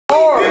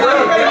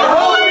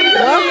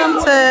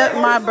Welcome to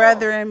My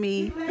Brother and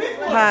Me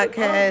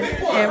podcast,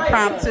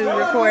 impromptu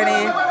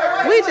recording.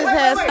 We just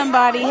had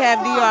somebody have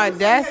the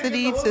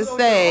audacity to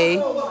say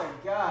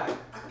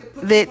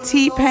that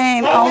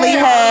T-Pain only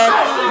had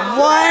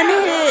one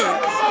hit.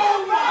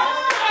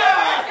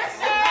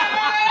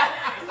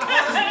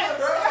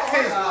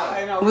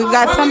 We've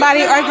got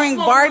somebody arguing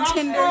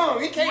bartender.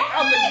 He came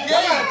out the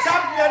gate.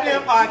 Stop your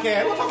damn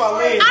podcast. We're talking about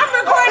Liz. I'm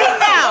recording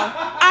now.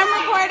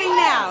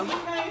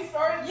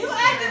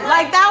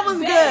 Like that was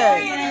good.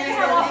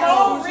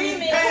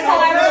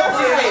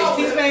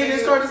 T-Pain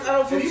just started this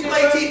out. If you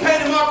play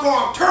T-Pain in my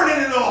car, I'm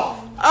turning it off.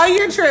 Oh,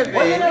 you're tripping.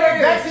 Oh,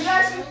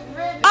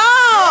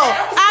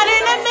 out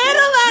in the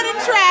middle of the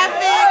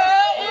traffic.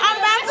 I'm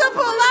about to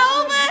pull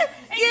over.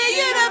 Give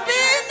you the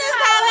business.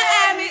 Holla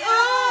at me.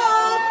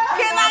 Ooh,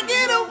 can I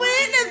get a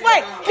witness?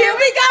 Wait, here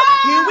we go.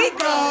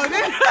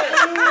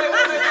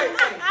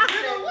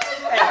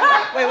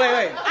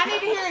 Wait. I need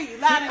to hear you.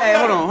 Loud and Hey,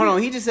 clear. hold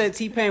on. He just said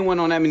T-Pain went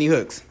on that many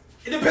hooks.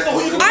 It depends on who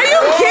you Are you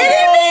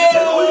kidding me?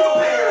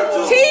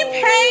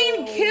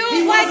 T-Pain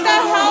killed like the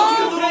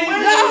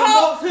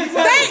whole.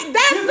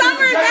 That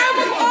summer, that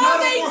was all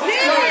they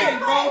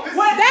did.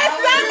 That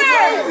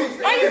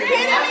summer. Are you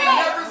kidding me?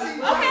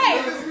 Okay.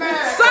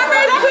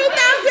 Summer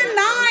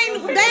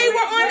 2009, they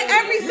were on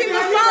every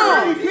single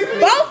song.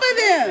 Both of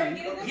them.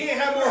 He didn't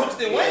have more hooks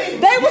than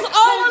Wayne. They was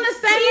all on the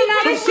same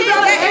amount of shit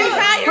that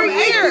entire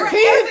year.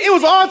 It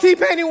was all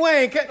T-Pain and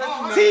Wayne.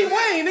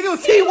 T-Wayne, nigga, it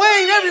was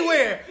T-Wayne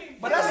everywhere.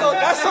 But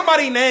that's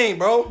somebody's name,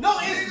 bro. No,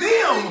 it's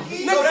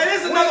them. No, that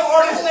is another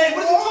artist's name.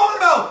 What are you talking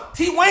about?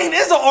 T-Wayne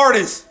is an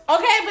artist.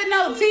 Okay, but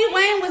no,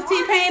 T-Wayne was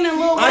T-Pain and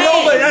Lil Wayne. I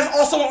know, but that's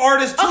also an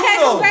artist too, okay,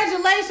 though.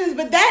 congratulations,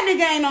 but that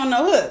nigga ain't on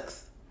no hooks.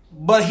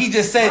 But he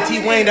just said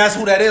T-Wayne, that's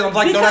who that is. I'm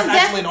like, no, that's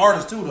actually an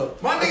artist too, though.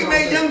 My nigga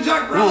made Young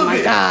Jock relevant. Oh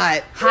my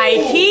God. High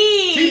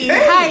key. Say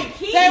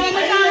it one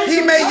more time.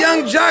 He made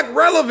Young Jock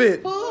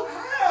relevant. Who?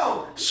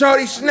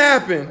 Shorty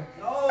snapping.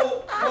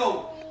 No,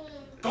 bro.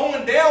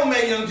 Going down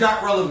made Young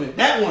Jock relevant.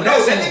 That one.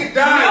 No, that nigga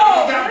died. He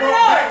got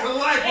brought back to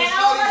life. And I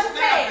was about to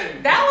say,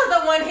 that was a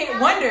one-hit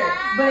wonder.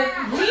 But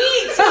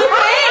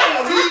T-Pain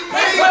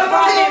is what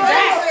brought him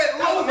back.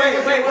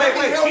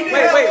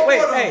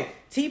 Wait. Hey,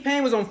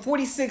 T-Pain was on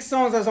 46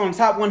 songs that's on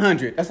top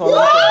 100. That's all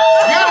I'm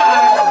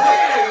saying.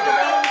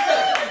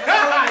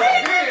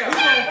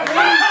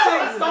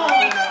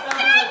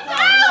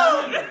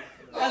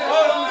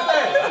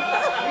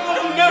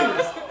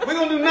 We're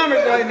gonna do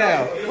numbers right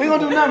now. We're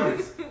gonna do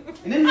numbers.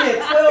 And then we had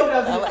 12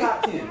 that was in the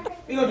top 10.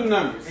 We gonna do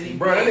numbers.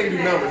 Bro, that nigga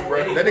do numbers,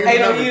 bro. That nigga do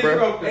numbers,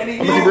 bro. I'm gonna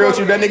be real with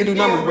you. That nigga do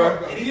numbers, bro.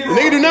 The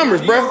nigga do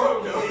numbers, bro.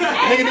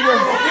 Nigga do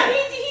numbers.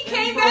 He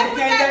came back with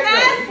that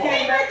last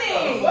flavor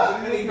thing.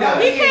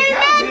 He came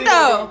back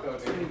though.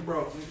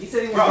 He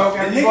said he was broke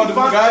after he bought the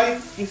Bugatti.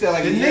 He said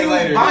like a year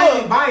later.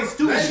 Buying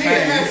stupid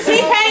shit.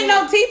 T-Pain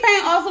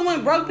also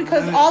went broke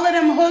because all of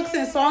them hooks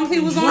and songs he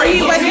was on,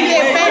 he wasn't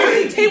getting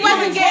paid. He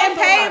wasn't getting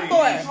paid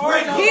for it.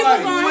 He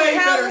was on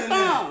hella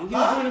songs. He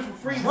was doing it for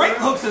free. Drake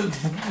hooks is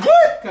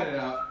what? Cut it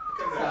out.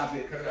 Stop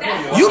it.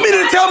 You mean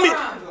to tell me?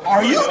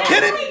 Are you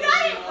kidding? Where he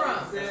got it from?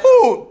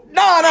 Who?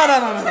 No.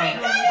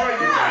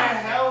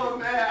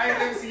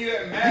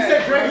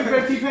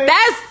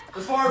 That's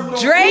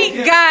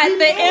Drake got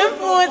the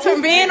influence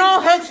from being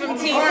on hooks from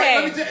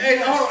T-Pain.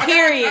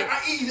 Period.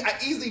 I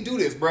easily do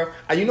this, bro.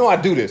 You know I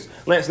do this.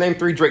 Lance, name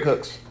 3 Drake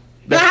hooks.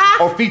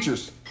 Or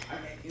features.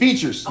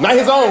 Features. Not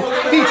his own.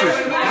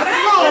 Features. Not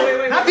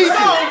the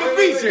song, the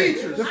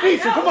feature. The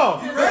feature. Come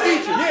on. The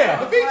feature.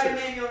 Yeah. The feature.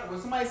 When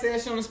somebody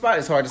says shit on the spot,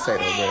 it's hard to say though,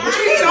 bro. What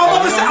you mean all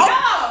of a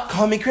sudden?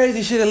 Call me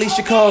crazy shit,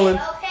 Alicia calling.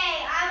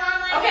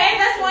 Okay,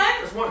 that's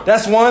one.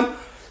 That's one.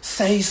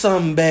 Say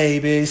something,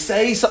 baby.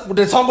 Say something.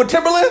 The song with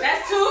Timberland?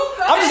 That's two.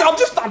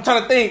 I'm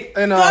trying to think.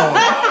 And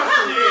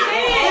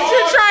What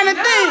you trying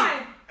to think?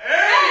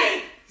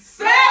 Hey,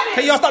 7.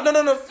 Can y'all stop? No.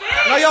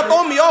 Now y'all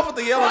throwing me off with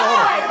the yelling.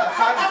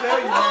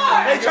 Hold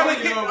on. They trying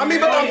to get. But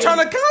I'm trying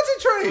to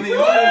concentrate.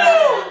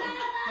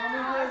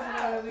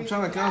 I'm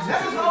trying to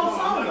concentrate.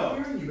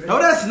 No,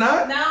 that's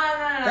not. No.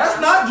 That's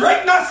not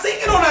Drake not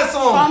singing on that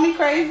Call song. me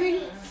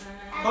crazy.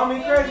 Call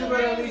me crazy,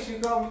 but at least you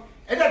call me.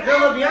 Ain't that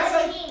girl of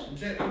Beyonce?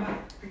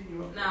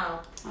 No.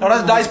 No,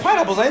 that's Dice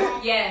Pineapples, ain't it?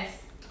 Yes.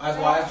 That's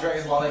why it's Drake.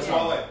 That's why it's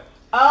Wale.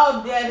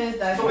 Oh, that is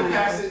that. Okay,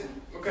 That's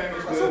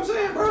what I'm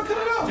saying, bro. Cut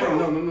it out, bro.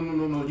 No.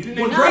 You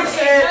didn't When Drake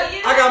said,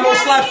 I got more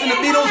slaps than the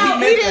Beatles, he He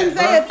meant didn't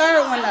that, say a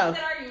third one though.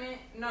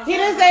 He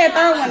didn't say a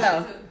third one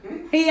though.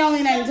 He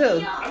only named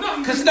 2.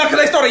 Cause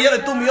they started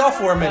yelling, threw me off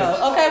for a minute.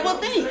 Okay, well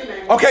think.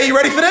 Okay, you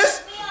ready for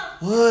this?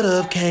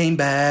 Would've came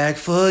back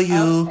for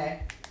you. Okay.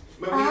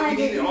 But we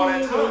needed all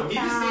that time. He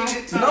just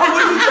needed time. No, what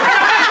are you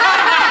trying?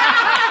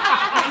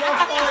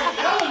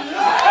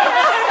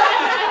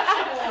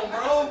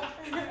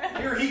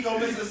 Here he go,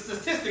 Mr.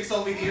 Statistics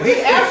over here.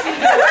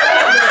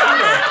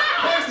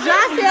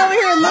 Josh over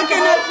here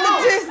looking up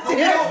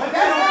statistics.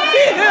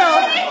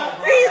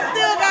 He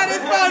still got his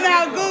phone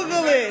out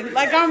Googling.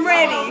 Like I'm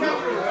ready.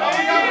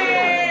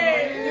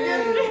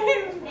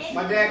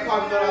 My dad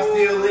called me, but I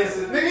still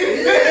listen.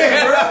 Nigga,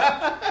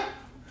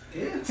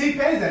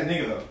 that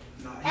nigga though.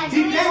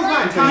 T-Pain was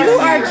not time. You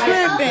are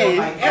tripping.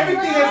 Like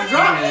everything that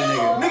dropped,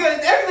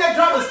 nigga, everything that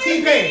dropped was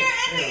T-Pain.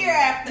 The year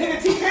after.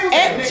 Nigga, T-Pain was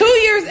At 2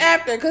 years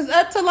after, because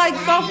up to like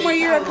sophomore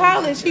year of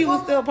college, he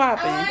was still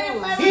popping.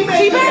 He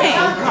made T-Pain.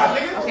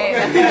 Okay,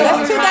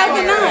 That's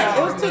 2009.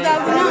 It was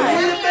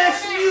 2009.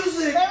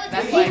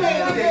 that's He like.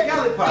 made that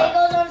Galley Pop.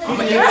 I'm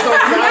gonna keep it so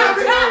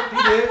silent. He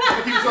did. I'm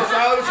gonna keep it so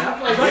silent.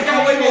 Drake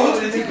got way more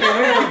hooks than T-Pain. I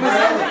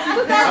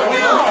don't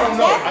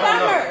know. That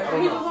summer,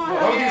 he was on I'm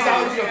gonna keep it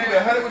silent. I'm gonna keep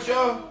it 100 with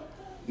y'all.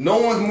 No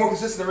one's more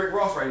consistent than Rick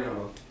Ross right now,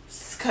 though.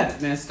 Cut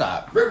it, man.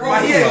 Stop. Rick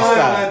Ross He is ain't lying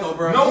on that though,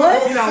 bro. No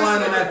one's He not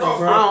lying on that though, I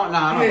bro. don't.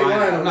 Nah, I'm not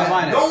buying it. I'm not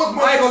buying it. No one's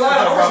more I ain't gonna lie,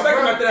 I consistent. respect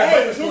him after that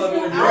Breakfast Club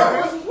interview.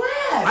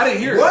 I didn't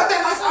hear it. What?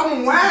 That last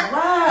album whack?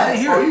 I didn't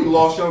hear Oh, it. you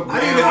lost your.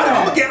 I didn't even.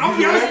 I'm gonna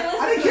be honest.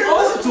 I didn't care to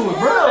listen to it,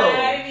 bro.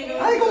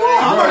 I ain't gonna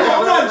lie.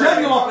 I'm not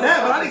judging him off of that,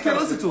 but I didn't care to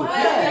listen to it.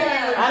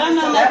 I don't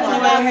know nothing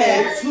about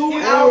that. 2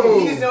 albums.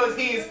 He just knows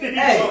he's.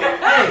 Hey,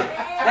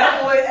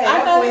 that boy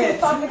had 2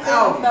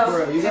 albums,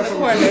 bro. You got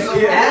some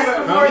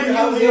Aston Martin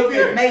music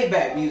and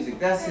Maybach music.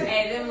 That's it.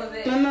 Hey, them was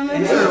it. No.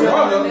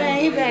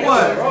 Maybach.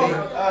 What?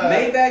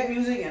 Maybach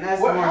music and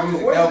Aston Martin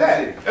music. What is That was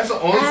that? it. That's the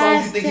only song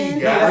you think he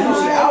got.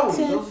 Those are albums.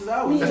 Those are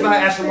albums. That's not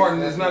Aston Martin.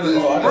 That's not the. Bro,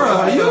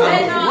 you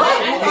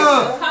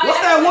what's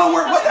that one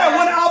word? What's that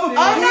one album?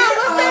 Oh no,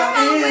 what's that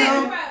song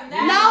with?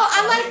 No,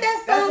 I like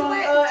that That's song on.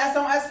 with. That's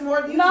on Aston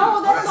Martin.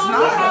 No, that song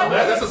with.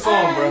 That's a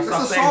song, bro.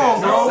 That's a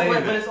song, bro.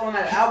 But it's on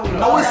that album.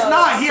 No, it's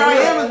not. Here I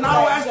Am is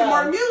not on Aston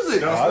Martin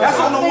music. That's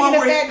on the one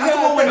where that's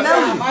the one with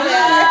Nelly.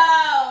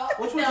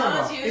 Which one talking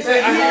about? He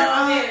said, I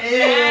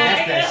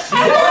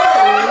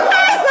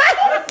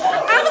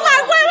was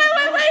like,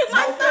 wait,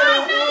 my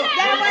son.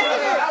 That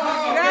wasn't it.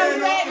 Girls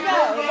Let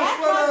Go. That's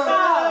my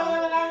song.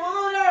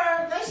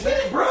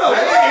 Bro,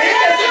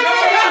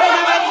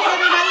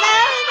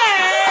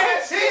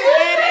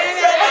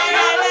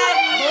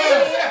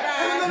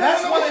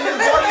 that's one of his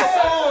hardest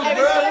songs,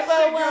 bro.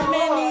 That's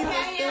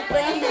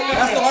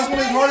one of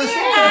his hardest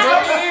songs, bro.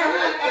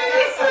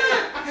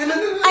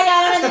 I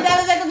got $100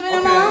 that could spend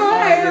in my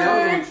heart.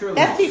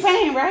 That's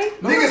T-Pain, right?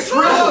 niggas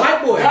trill.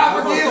 White boy.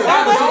 God forgives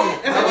everything.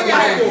 That's a nigga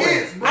had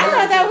hits, bro. I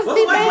thought that was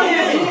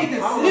T-Pain.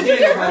 Did you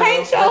just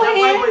paint your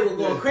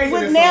hand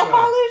with nail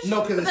polish?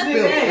 No, because it's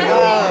spilled.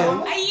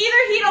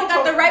 Either he don't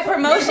got the right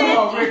promotion.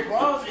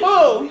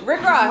 Who?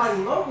 Rick Ross. I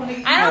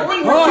don't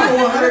think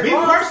Me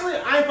personally,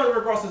 I ain't fucking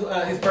Rick Ross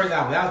his first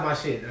album. That was my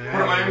shit.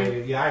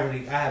 Yeah, I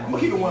had. I'm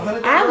gonna keep it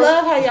 100. I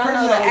love how y'all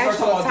know the First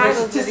of all, actual Drake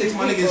titles of these statistics,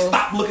 my niggas. people.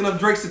 Stop looking up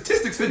Drake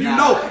statistics, cause you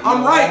know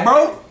I'm right,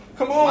 bro.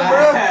 Come on,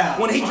 bro.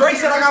 When Drake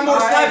said I got more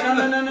slaps than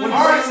when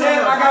Drake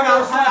said I got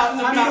more slaps than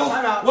the Beatles,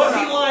 was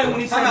he lying when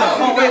he said that?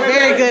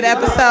 Very good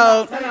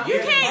episode. you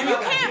can't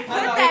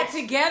put that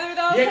together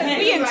though. Because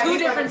we in two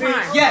different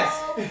times. Yes.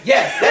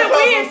 That's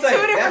what We I'm in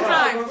two different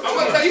times. I'm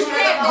gonna tell you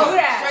straight up, though.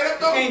 do that. Straight up,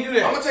 though. Can't do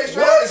that. I'm gonna tell you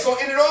straight up. It's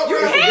gonna end it all, bro.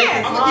 You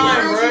can. I'm gonna keep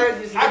it real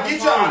Fine, with you. I get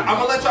y'all. I'm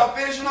gonna let y'all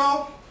finish and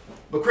all.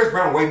 But Chris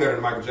Brown way better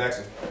than Michael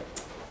Jackson.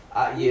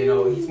 Yeah,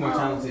 no, he's more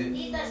talented.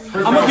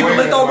 I'm gonna keep it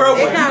lit though, bro.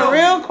 It got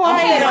real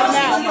quiet on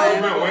that one.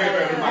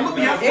 I'm gonna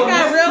be honest. It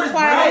got real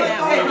quiet on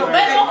that one.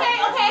 But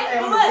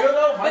okay. But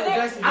look. But there,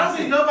 I don't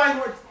think nobody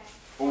works.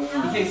 You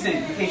can't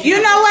sing.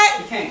 You know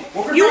what? You can't.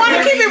 You want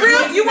to keep it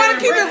real? You want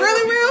to keep it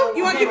really real?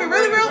 You want to keep it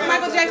really real?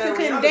 Michael Jackson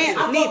couldn't dance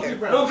neither.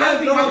 Michael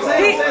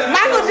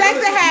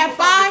Jackson had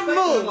 5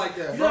 moves: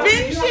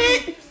 spin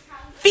shit,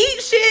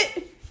 feet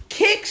shit,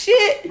 kick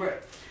shit,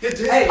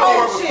 Hey,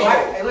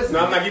 listen. No,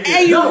 I'm not giving you.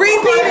 and you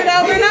repeat it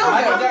over and over.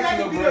 Michael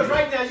Jackson videos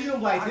right now, you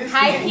like this.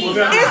 high key. It's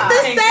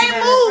the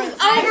same moves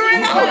over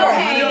and over.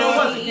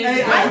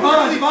 I'm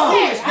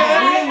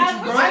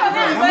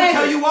gonna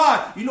tell you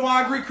why. You know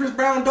why I agree Chris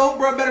Brown dope,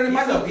 bro, better than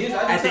Michael.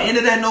 At the end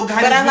of that No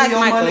But I like Guidance video,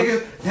 my Michael.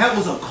 nigga, that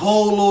was a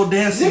cold little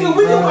dance scene, Nigga,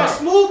 we bro. talking about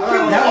smooth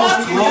criminal. That was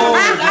cold.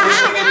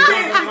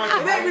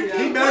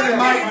 He He better than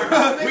Mike,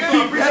 bro.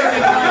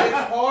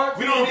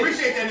 We don't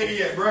appreciate that nigga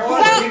yet, bro.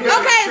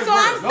 So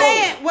I'm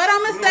saying, what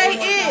I'm gonna say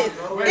is,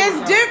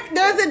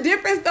 there's a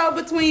difference though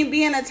between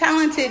being a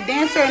talented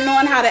dancer and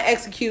knowing how to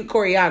execute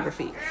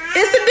choreography.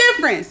 It's a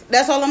difference.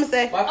 That's all I'm gonna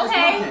say. Why Chris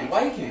Brown can't?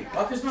 Why you can't?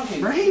 Why Chris Brown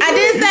can't? I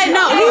didn't say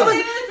no.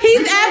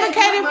 He's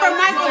advocating for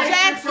Michael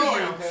Jackson,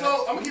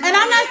 and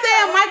I'm not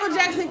saying Michael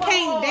Jackson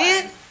can't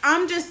dance.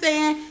 I'm just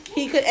saying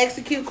he could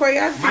execute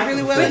choreography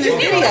really well in You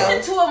this can video.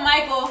 listen to a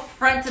Michael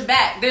front to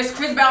back. There's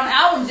Chris Brown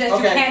albums that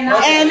you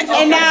cannot. And listen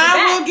to now front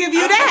to I will back. give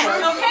you that.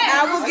 Okay.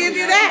 I will give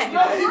you that.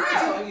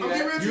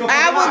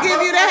 I will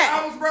give you that.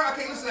 Albums, bro. I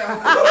can't listen to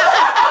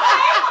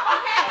that.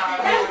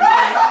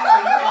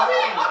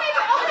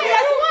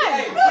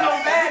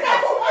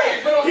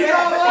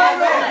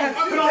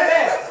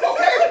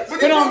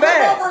 Put on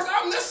bad. First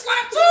album, that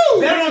slap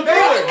too. Put on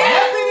Thriller.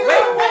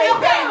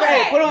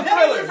 Put on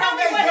Thriller. Tell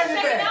me what his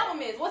second album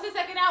is. What's his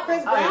second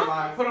album?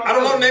 I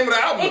don't know the name of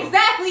the album.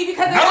 Exactly,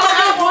 because I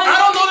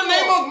don't know the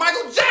name of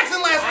Michael Jackson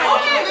last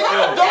album.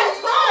 I don't know.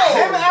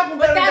 Name an album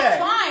But better than that's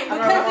that. fine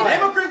because Name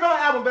a Chris Brown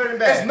album better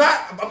than It's that.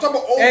 not. I'm talking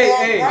about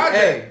overall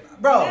project.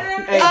 Bro.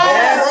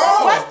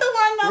 What's the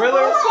one though?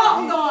 Thriller.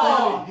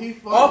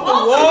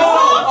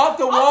 Off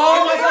the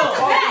wall.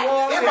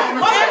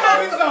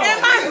 And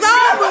my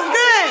zone was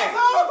good.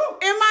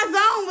 And my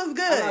zone was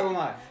good.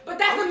 But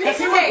that's a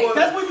mixtape.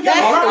 That's what you That's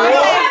got.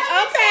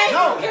 okay.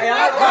 No. Let me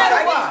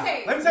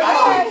Let me tell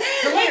you.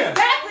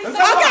 Exactly.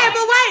 Okay,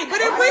 but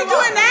if we're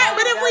doing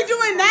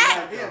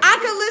that, I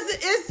could listen.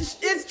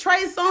 It's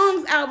Trey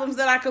Songz albums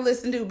that I could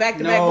listen to back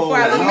to back before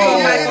I listen to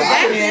Michael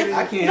Jackson.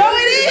 I can't. No,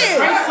 it is.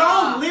 Trey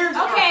Songz lyrics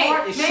are Okay,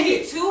 hard as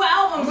maybe shit. 2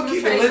 albums of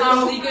Trey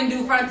Songz you can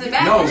do front to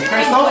back. No, You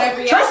Trey can't do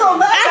every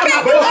album. I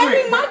can't do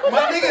every Michael My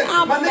Jackson nigga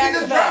album back to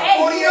just back.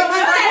 dropped 40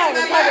 albums.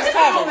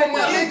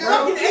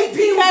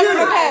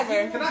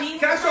 Can I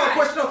ask y'all a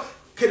question though?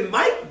 Can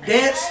Mike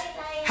dance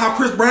how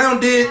Chris Brown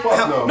did?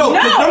 No.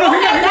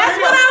 That's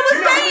what I was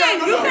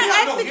saying. You can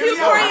execute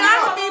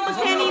choreography, but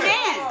can he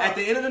dance? At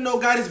the end of the No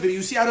Guidance video,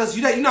 you see how this,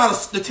 you know how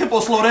the tempo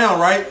slow down,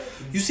 right?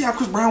 You see how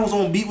Chris Brown was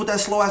on beat with that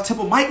slow ass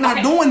tempo. Mike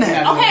not doing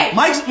that. Okay.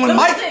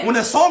 When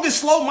the song is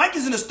slow, Mike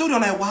is in the studio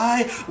on that.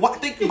 Why? I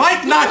think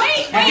Mike not.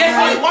 Wait.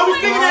 While we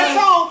singing that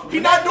song, he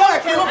not doing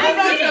it. Bring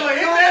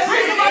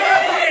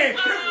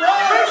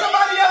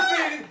somebody else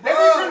in. They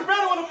think Chris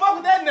Brown want to fuck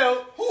with that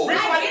note.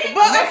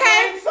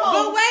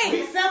 But wait.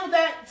 He sampled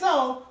that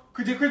song.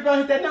 Did Chris Brown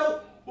hit that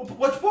note?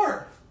 Which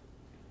part?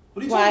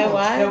 What are you talking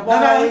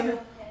about?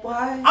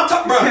 Why? I'm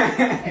talking, bro.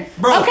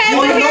 Okay,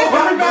 but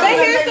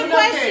here's the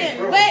question.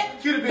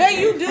 But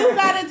you do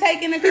gotta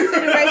take into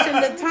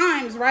consideration the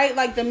times, right?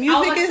 Like the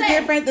music is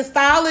different, the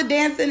style of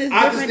dancing is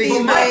different these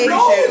days.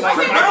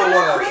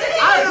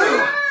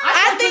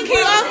 I think he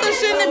also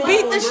shouldn't have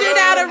beat the shit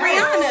out of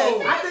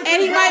Rihanna,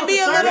 and he might be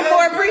a little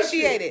more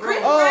appreciated. Chris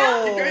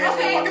Oh,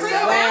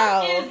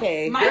 Brown is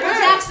okay. Michael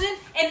Jackson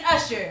and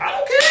Usher. I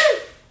don't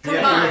care.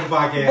 Combined.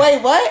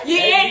 Wait, what?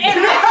 Yeah,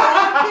 and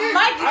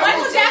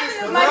Michael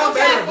Jackson is Michael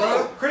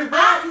Jackson. Chris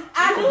Brown?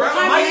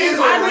 Mike is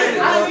overrated.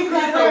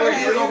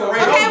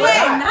 Okay,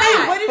 wait.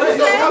 What did you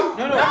say?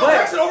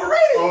 Jackson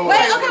overrated.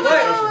 Wait. Michael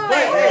Jackson.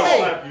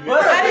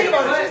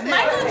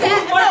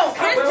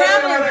 Chris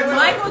Brown is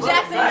Michael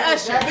Jackson and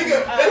Usher.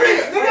 Nigga,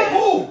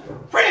 who?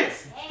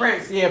 Prince.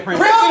 Prince and who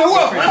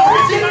else?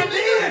 Prince didn't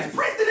dance.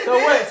 Prince didn't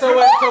dance. So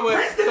what? But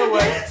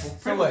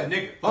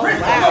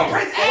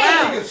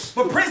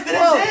Prince didn't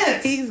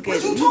dance. He's What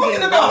good. you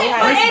talking about?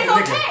 But it's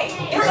okay.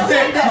 He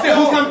said,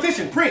 who's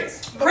competition?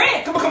 Prince.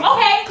 Prince. Come on,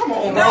 Okay. come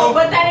on, No,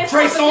 bro. but that is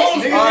Trey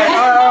competition. Songz. All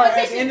right.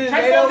 At the end of the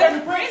Trey day, Songz though,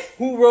 is Prince.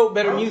 who wrote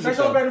better music?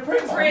 Trey Songz better than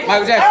Prince. Prince.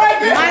 Michael Jackson.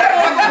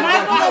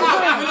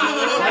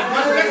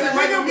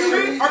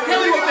 R.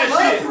 Kelly wrote that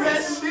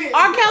shit.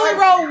 R. Kelly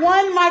wrote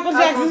one Michael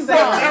Jackson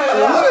song.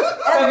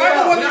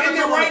 Michael wasn't in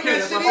there writing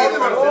that shit either.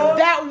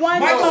 That one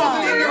Michael song.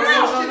 wasn't in there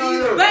writing shit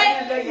either.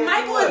 But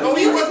Michael is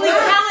musically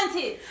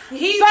talented.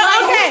 He's So,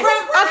 like okay,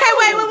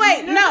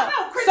 wait. No.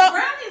 Chris So,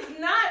 Brown is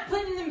not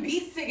putting them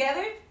beats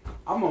together.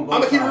 I'm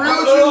gonna keep it real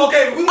with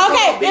you.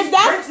 Okay, if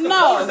that's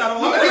no. I was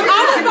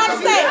about to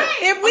say,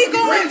 if we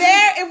going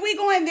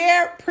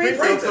there, Prince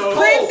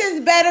is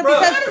better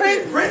because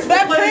Prince is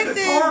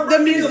the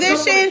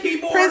musician,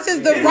 Prince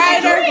is the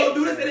writer.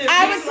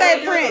 I would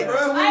say Prince.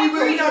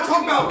 We're not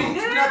talking about beats.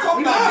 We're not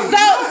talking about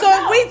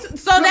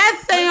beats. So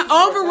that's saying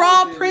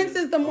overall Prince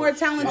is the more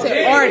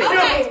talented artist.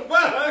 Okay.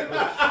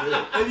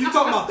 And you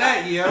talking about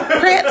that, yeah?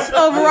 Prince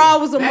overall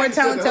was a more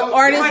talented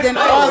artist than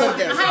all of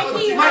them.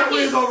 Michael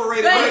is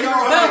overrated.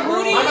 But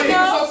who do you I'm gonna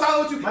know? be so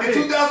solid with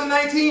you. In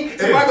 2019,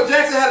 if Michael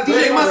Jackson had a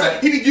DJ Mustard,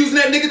 he'd be using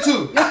that nigga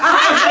too.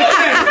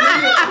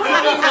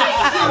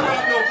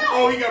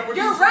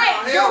 You're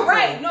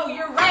right. No,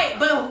 you're right.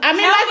 But I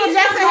mean, tell Michael me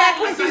Jackson had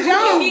somebody Quincy who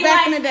can Jones be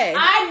back like, in the day.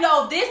 I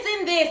know this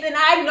and this, and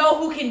I know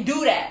who can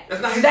do that.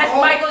 That's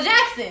Michael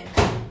Jackson.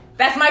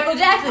 That's Michael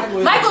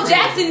Jackson. Michael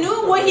Jackson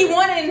knew what he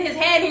wanted in his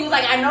hand. He was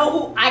like, I know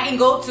who I can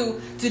go to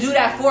do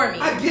that for me.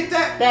 I get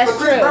that. That's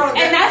true.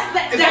 And that's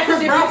a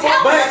different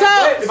talent.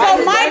 So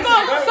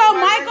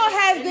Michael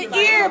has the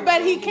ear, but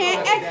he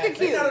can't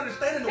execute. So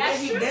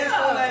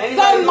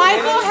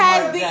Michael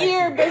has the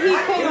ear, but he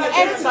couldn't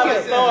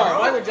execute.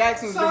 Michael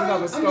Jackson's different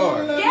type of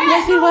star.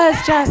 Yes, he was,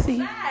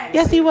 Jossie.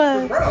 Yes, he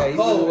was. Hey, he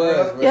really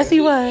was, bro. Yes, he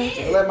was.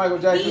 Let Michael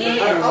Jackson He do it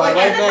is. right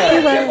now. He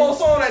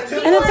was.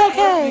 And it's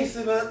okay. He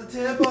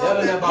can't You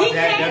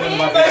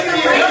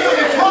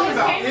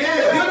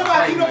don't know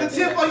about keeping up the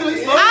tempo. You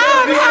slow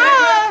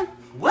down.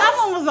 That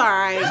one was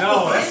alright.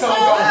 No, that song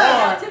goes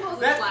hard.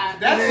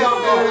 That song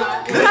goes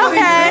hard. This is what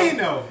he's saying,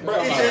 though.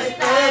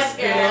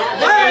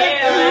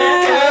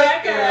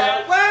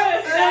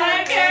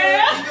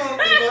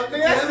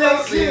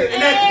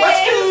 And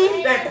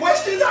that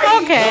question,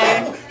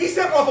 Okay. he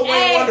stepped off of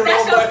Wayne Wonder,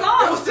 that's your but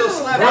song, it was still too.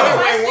 slapping. Back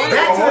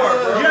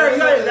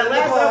to that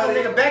last album,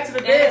 nigga. Back to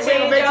the bed. Take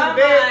him back to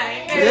the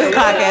bed. This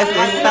podcast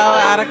is so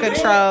out of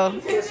control.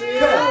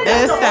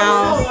 It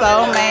sounds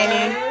so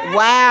many.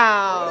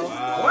 Wow.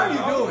 What are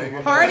you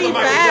doing? Party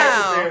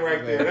foul.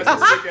 Right there. That's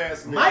a sick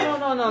ass nigga.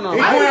 No. He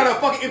pouring out a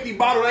fucking empty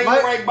bottle. Ain't the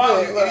right bottle. I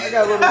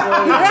got a little bit.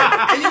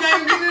 And you not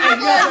even getting it.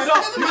 You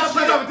gotta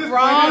play it off at this point.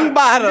 Wrong You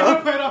bottle.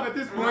 gotta play it off at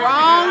this point.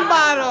 Wrong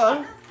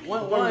bottle.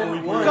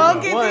 One.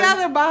 Go get the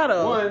other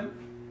bottle. One.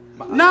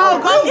 No,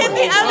 go get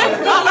the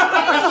other cup.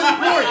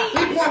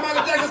 He poured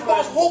Michael Jackson's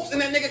false hopes in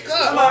that nigga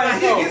cup.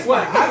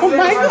 What? Oh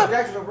my God.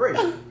 Jackson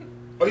overrated.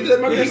 Oh, you said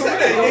Michael He said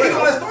that. He the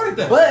one that started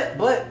that.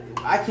 But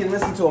I can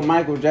listen to a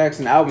Michael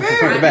Jackson album from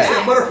front to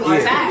back.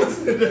 Butterflies.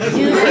 You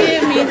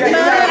give me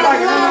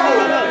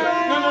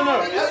No.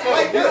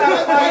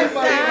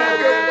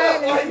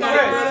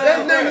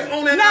 That name is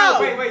on that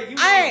album.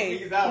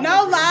 Hey,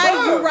 no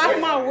lie, You Rock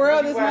My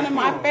World is one of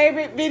my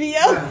favorite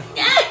videos.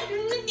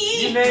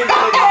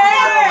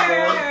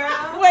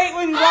 Wait,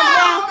 when you walk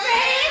down.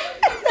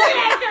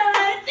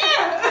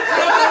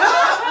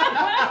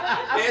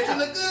 Man, she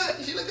look good.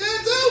 She look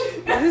good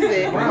too. What is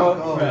it?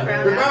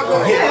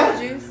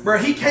 Bro,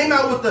 he came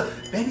out with the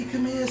baby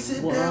come here,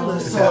 sit down,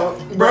 let's talk.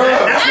 Bro,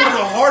 that's one of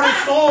the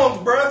hardest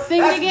songs, bro.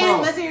 Sing it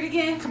again. Let's hear it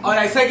again. Oh,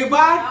 they say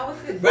goodbye?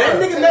 That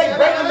nigga make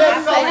breaking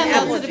Say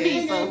hello to the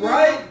people.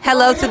 Right?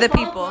 Hello to the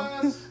people.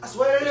 I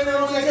swear that it's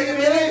gonna take a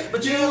minute,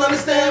 but you'll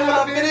understand when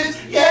I finish.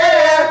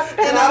 Yeah,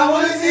 and I don't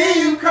wanna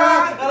see you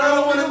cry, and I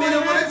don't wanna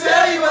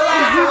tell you a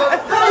lie.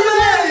 How you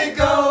let it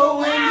go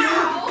when you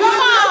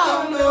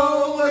don't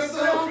know what's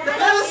on the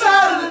other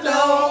side of the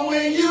door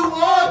when you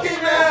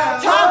walking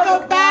out. Talk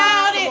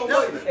about it.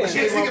 She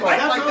ain't singing like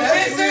that. She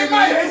ain't singing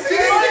like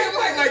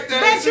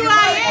that. Bet you I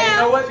You am.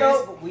 know what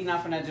though? We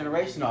not from that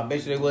generation though. I bet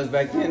you they was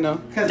back then though.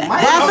 That's a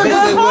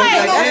good point.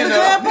 That's a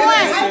good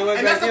point.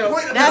 And that's the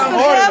point. That's a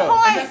good And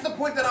point. that's the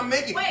point that I'm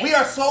making. We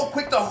are so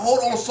quick to hold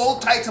on so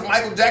tight to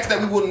Michael Jackson that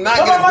we will not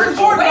What get a about grip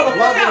Michael on.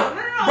 Jordan?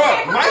 Bro,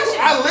 Michael,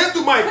 I lived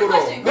through Michael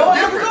though.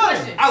 That's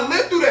different. I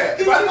lived through that.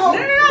 No, I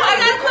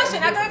got a question.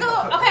 I gotta go.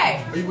 Okay.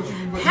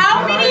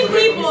 How many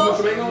people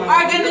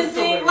are gonna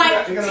sing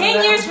like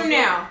 10 years from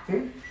now?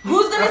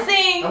 Who's gonna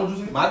sing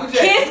Michael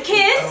Jackson. Kiss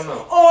Kiss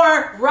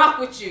or Rock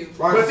With You?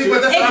 But see,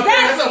 but that's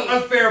Exactly. an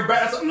unfair.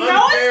 That's an No,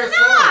 unfair it's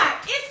song. not.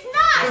 It's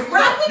not.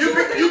 Rock With You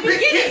was in You the pick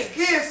beginning.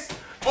 Kiss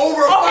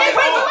over. Okay, fucking- wait,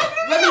 oh,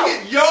 no. Let me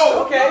get Yo.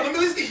 Okay. Let me at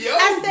least get Yo.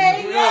 I say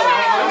Let me yeah.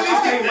 at least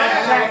get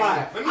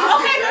that. Let me just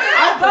Okay, get no,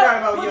 that. but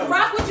about was Yo.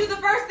 Rock With You the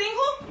first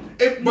single?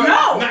 But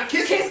No. not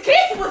Kiss. Kiss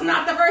Kiss was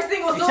not the first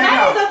single, so Check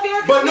that out. is a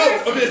fair But no,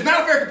 comparison. okay, it's not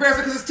a fair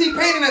comparison because it's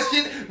T-Pain and that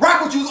shit. Rock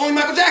With You is only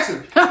Michael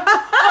Jackson.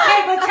 Okay,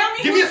 but tell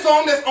me Give me a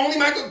song that's only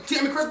Michael,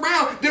 Tim and Chris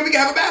Brown. Then we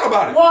can have a battle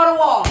about it. Wall to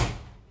Wall.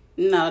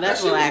 No,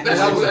 that's black. That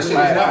shit was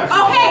fire.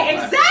 Okay,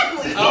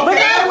 exactly. But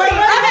then, wait,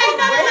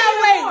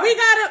 we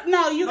gotta,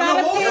 no, you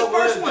gotta What was pick the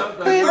first one?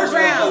 Chris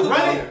Brown.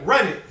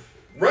 Run it.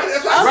 Right?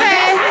 That's what I Okay.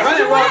 said. Run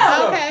it,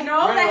 Rock. Okay.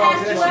 No, that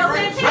has Joel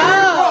Santana.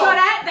 Oh. So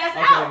that's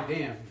out.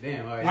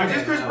 Damn. All right. Like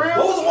this Chris Brown?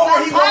 What was the one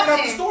where he walked out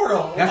the store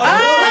though? That's Ah.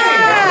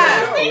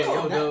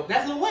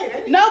 That's Lil Wayne, ain't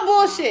it? No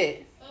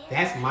bullshit.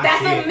 That's my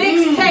That's a shit.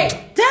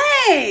 mixtape.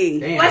 Dang.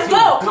 Let's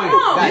go. Come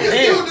on. He can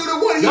still do the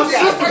one. He Yo,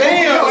 still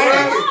damn, do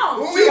Come on.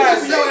 When we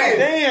just say that.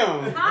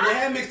 Damn. They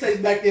had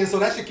mixtapes back then, so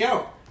that should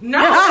count. No.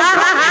 Let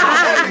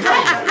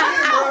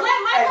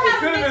Michael It have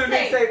could a have been a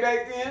mixtape. mixtape back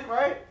then,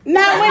 right?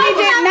 Not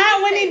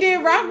when he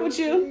did Rock With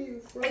You.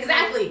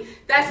 Exactly.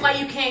 That's why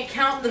you can't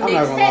count the I'm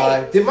not gonna lie.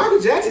 mixtape. Did Michael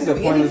Jackson This is a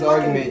do pointless any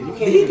argument. You Did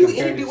can't he do even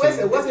compare any the duets?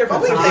 two. It wasn't there for I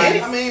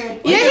time. mean,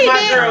 Yeah, he my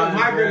did. girl,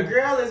 the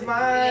girl is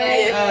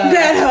mine.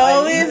 That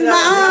hoe is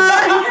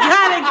mine.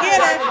 Gotta get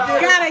her.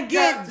 Gotta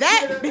get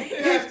that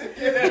bitch.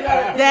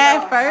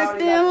 That first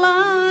in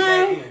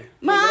line.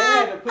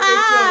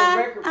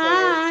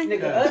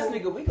 Nigga, us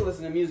nigga, we can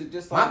listen to music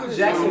just like Michael this,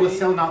 Jackson you know was what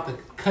selling out the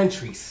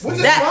countries. Which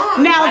is That,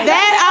 fine. now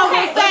that I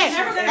Okay, will say,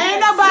 ain't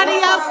nobody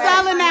else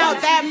selling out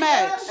that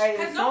much. I mean? Hey,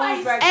 Cause songs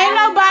nobody's- back Ain't then-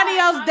 nobody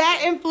else that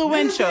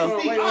influential.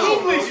 Wait,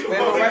 English. wait,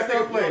 wait, Right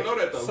there, we don't know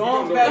that though.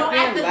 songs We don't back know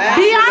then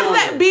that.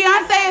 lasted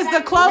Beyonce is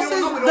the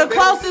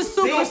closest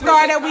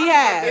superstar that we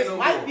have. It's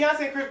like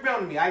Beyonce and Chris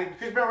Brown to me.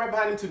 Chris Brown right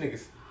behind them two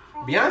niggas.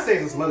 Beyonce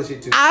is some other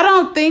shit too. I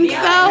don't think so.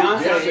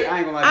 Beyonce, I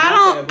ain't gonna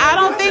lie, I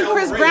don't think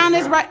Chris Brown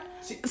is right.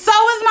 So is Michael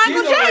She's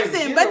overrated.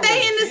 Jackson, She's but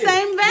they in the overrated.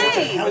 same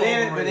vein.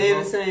 But they in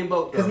the same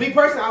boat. Because me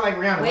personally, I like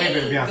Rihanna way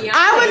better than Beyonce.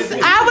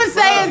 I would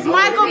say it's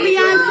Michael,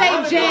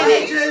 Beyonce,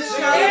 Janet.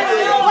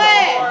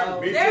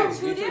 What? They're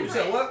two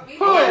different. what?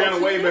 Rihanna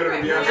way better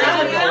than Beyonce.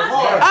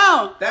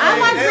 Oh, I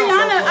like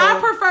Rihanna. I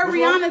prefer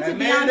Rihanna to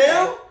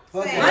Beyonce.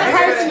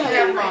 Personally,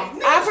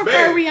 I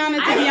prefer Rihanna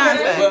to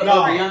Beyonce.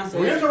 No, Beyonce.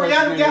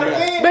 Rihanna got a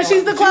fan. But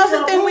she's the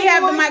closest thing we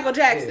have to Michael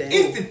Jackson.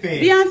 Instant fan.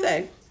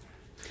 Beyonce.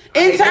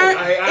 In terms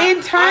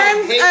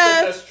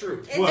That's true.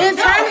 of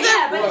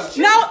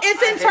no,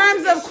 it's in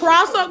terms of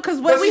crossover because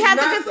what we have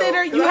to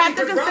consider, you have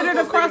to consider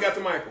the cross. Heck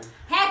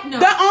no.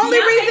 The only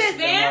Beyonce's reason,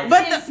 fans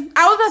but is-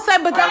 I was gonna say,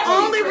 but the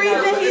only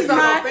reason he's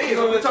not.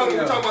 We're talking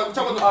about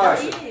the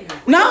first.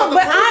 No,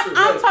 but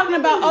I'm talking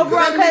about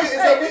overall because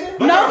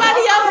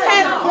nobody else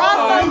has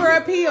crossover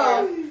appeal.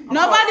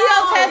 Nobody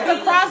else has the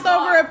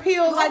crossover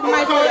appeal like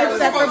Michael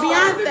except for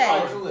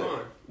Beyonce.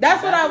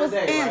 That's what I was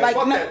saying. Like,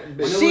 no,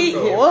 she's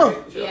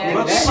got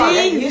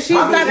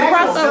the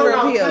crossover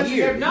appeal.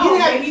 No,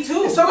 me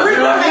too. So Chris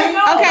Brown.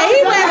 Okay,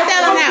 he went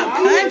selling out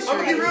I'm gonna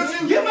country. get real to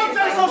you. Give up to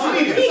social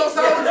media. It's so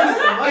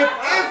solid.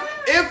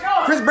 If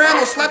Chris Brown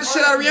will slap the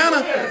shit out of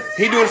Rihanna,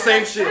 he doing the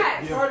same shit.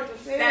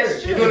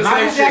 That's true.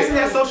 Michael Jackson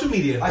has social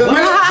media. What would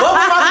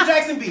Michael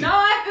Jackson be? No,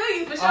 I feel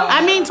you for sure.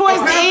 I mean, towards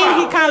the end,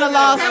 he kind of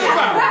lost it.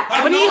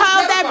 When he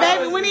held that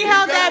baby,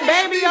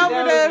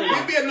 over the.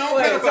 He'd be a known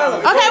pedophile.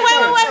 Okay,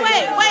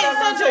 wait.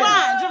 So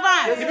Javon.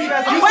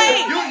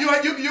 Wait.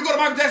 You go to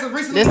Michael Jackson's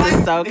recently. This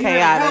is so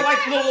chaotic.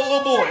 Like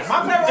little boys.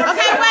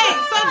 Okay, wait.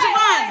 So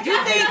Javon,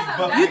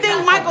 you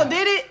think Michael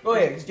did it? Go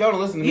ahead. Y'all don't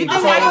listen to me. You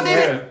think Michael did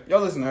it?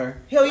 Y'all listen to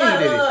her. Hell yeah,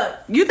 he did it.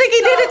 You think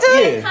he did it too?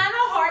 It's kind of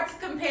hard to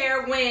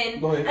compare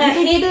when a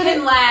hit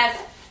can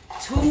last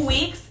 2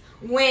 weeks,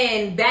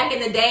 when back in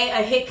the day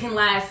a hit can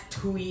last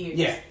 2 years.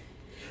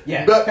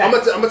 Yeah. But I'm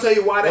gonna tell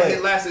you why that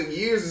hit lasted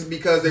years is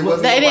because there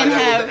wasn't nobody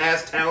that was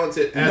as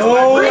talented as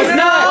No. Prince.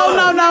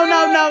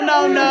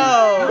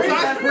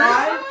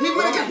 He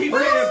went against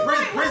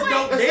Prince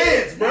don't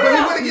dance, bro. He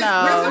went against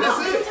Prince and that's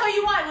Let me it. tell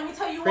you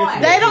why.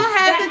 They don't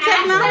have the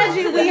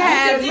technology we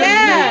have.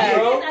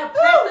 Yeah.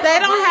 They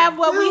don't have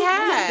what we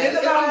have.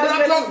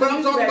 But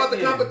I'm talking about the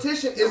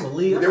competition.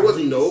 There was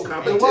no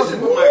competition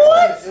for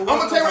Michael. I'm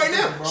gonna tell you right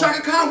now,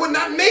 Shaka Khan would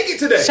not make it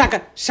today.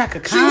 Shaka She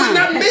would Khan.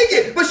 not make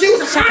it, but she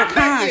was hot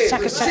back then.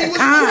 Shaka She was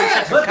Khan.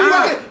 trash. Shaka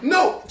Khan.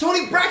 No,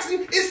 Toni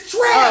Braxton is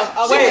trash.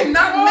 She would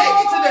not make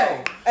it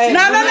today.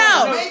 No.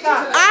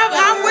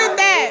 I'm with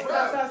that.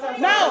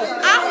 No,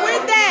 I'm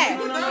with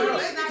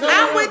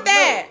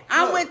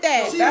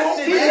that. She won't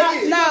make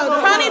it.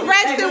 No, Toni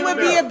Braxton would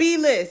be a B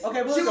list.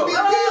 Okay, She would be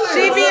a B-list.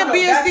 She'd be a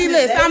B or C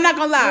list. I'm not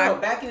gonna lie.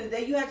 Back in the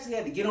day, you actually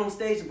had to get on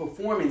stage and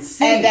perform and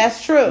sing. And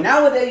that's true.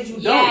 Nowadays, you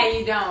don't. Yeah,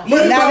 you don't.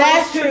 Now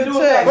that's true too.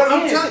 But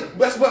I'm telling you,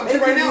 that's what I'm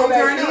saying right now. But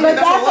That's a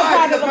that's a lie part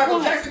of because the Michael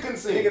point. Jackson couldn't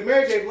sing. Nigga,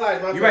 Mary J.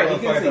 Blige, my You're right, he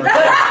can sing. But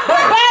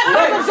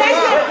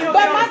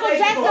Michael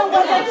Jackson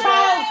was a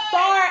child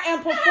star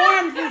and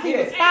performed since he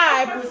was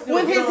 5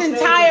 with his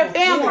entire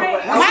family.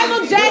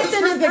 Michael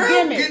Jackson is a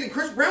gimmick.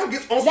 Chris Brown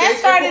gets on That stage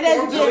started as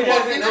a and gimmick.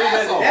 performs his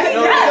ass off.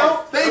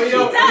 Thank you.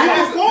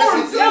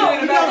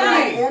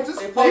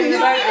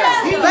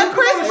 But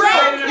Chris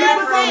Brown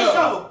can't sing.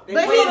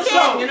 But he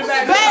can't.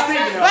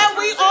 But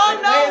we all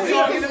know he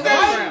can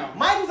sing.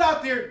 Michael's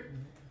out there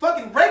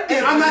fucking breakdancing.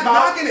 And I'm not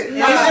knocking it.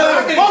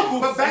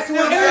 But back to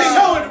what I'm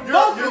saying. You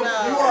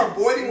are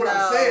avoiding what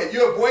I'm saying.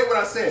 You avoid what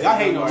I said. Y'all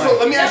hating on So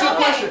let me ask you a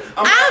question.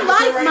 I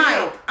like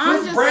Mike. I'm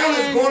Chris just Brown is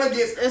saying going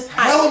against it's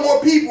hype. hella more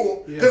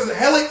people because it's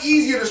hella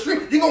easier to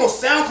stream. You go on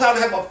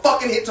SoundCloud and have a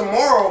fucking hit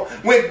tomorrow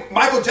when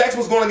Michael Jackson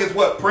was going against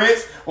what?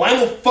 Prince,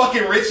 Lionel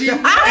fucking Richie,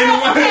 and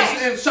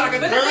Shaka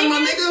Khan,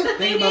 my nigga.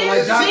 Think about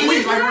like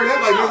Jacquees,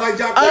 like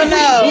Jacquees. Oh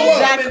no,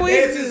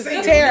 Jacquees is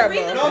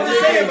terrible.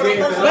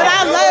 But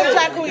I love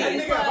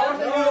Jacquees.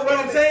 What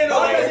I'm saying, The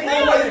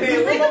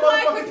reason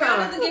why Chris Brown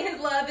doesn't get his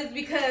love is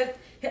because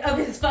of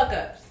his fuck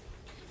ups.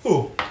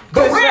 Who?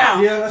 Chris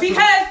Brown.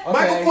 Because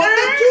Michael fucked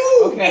up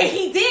too. and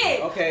he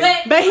did. Okay.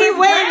 But he Chris waited.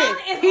 Brown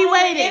is He on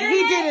waited. the He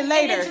internet did it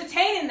later. and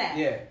entertaining that.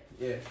 Yeah.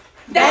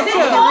 That's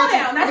his fall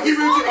down. That's his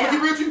fall I'm gonna keep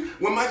down. real with you.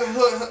 When Michael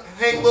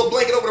hang a little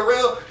blanket over the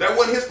rail, that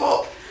wasn't his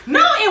fault. No,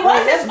 it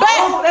was his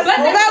fault. But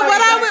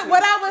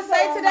what I would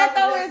say to that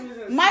though is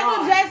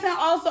Michael Jackson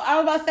also, I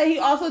was about to say he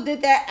also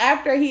did that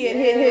after he had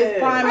hit his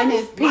prime and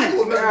his peak. Michael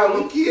was messing with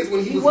little kids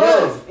when he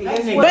was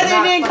young. But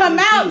it didn't come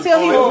out till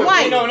he was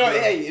white. No,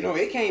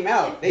 it came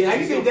out. I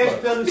ain't seen Dave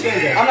Chappelle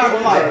say that. I'm not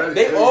gonna lie.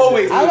 They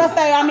always. I was gonna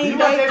say, I mean,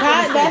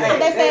 that's what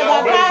they say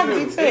about Cosby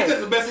He too.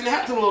 said the best thing that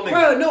happened to little nigga.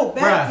 Bro, no,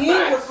 back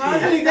then was I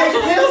think Dave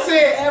Chappelle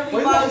said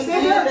everybody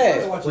did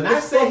that. When I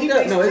said he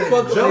makes No, it's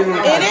fucked up.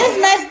 It is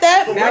messed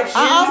up.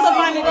 I also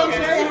find it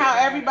interesting how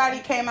everybody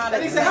came out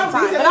at the same time.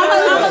 But I'm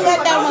gonna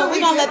let that one. We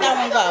gonna let that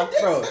one go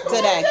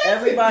today.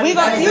 Everybody.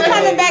 You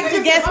coming back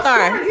to guest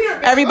star?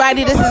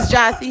 Everybody, this is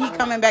Jossie. He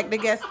coming back to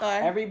guest star.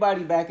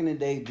 Everybody back in the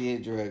day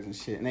did drugs and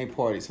shit, and they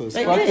partied. So it's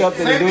They fucked did. up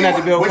that they're doing that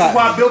to Bill Which Cosby. is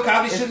why Bill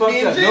Cosby It's shouldn't fucked be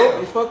in up. jail.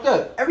 No, it's fucked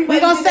up. We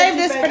gonna save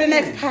this for the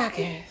next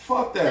podcast.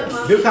 Fuck that.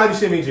 Bill Cosby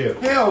shouldn't be in jail.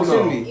 Hell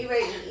Shouldn't no. be. You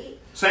ready to eat?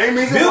 Same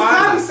reason Bill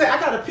why. Cosby said, I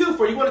got a pill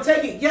for you. You want to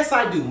take it? Yes,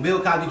 I do. Bill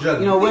Cosby drug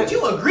You know what? Did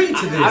you agreed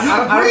to this?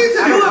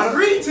 I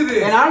agreed to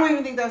this. And I don't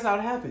even think that's how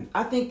it happened.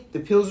 I think the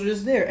pills were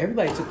just there.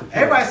 Everybody took the pills.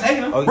 Everybody's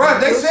taking them. Oh, Bro,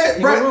 they pills? said,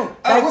 You bro, go wrong.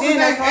 Back what's his then, name?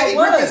 that's how it Eddie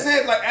Griffin was.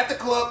 said, like, at the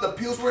club, the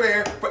pills were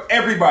there for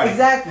everybody.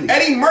 Exactly.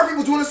 Eddie Murphy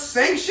was doing the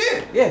same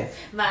shit. Yeah.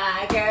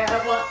 My girl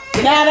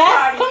wants Now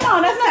that's come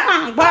on, that's not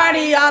song.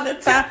 Party all the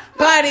time,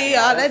 party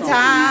all the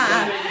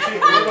time, They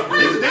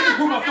just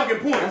proved my fucking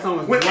point. That's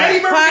almost When right.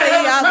 Eddie Murphy party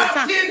had all a the top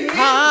time, 10 hit,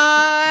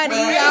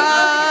 party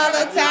all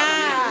the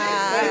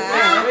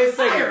time. Wait a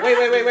second. Wait.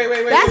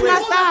 That's my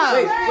song.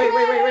 Wait.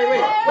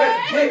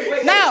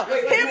 No,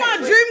 him on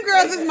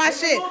Dreamgirls is my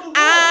shit.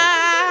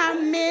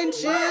 I'm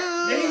into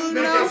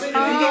no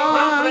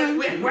harm.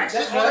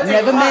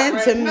 Never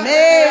meant to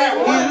make you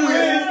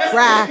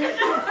cry.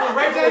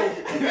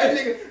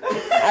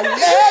 I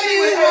love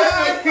you.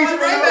 he's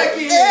right back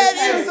in.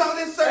 And so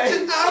this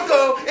searching, I'll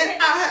go and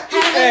I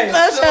For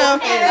sure.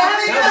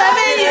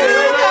 Loving you,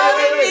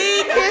 loving me,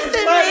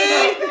 kissing me.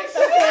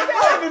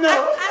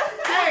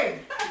 Hey,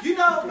 you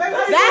know, baby,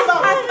 That's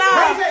my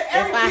song.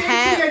 If I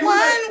had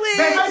one wish.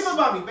 Babe, how you feel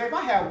about me? Babe,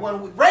 I had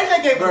one wish. Ray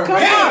J gave us Come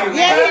on.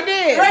 Yeah, he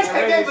did.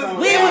 shit.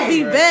 We would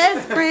be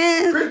best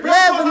friends.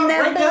 Love will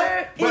never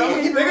end.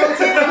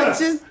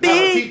 Just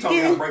T taught me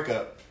how to begin. break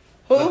up.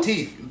 Who?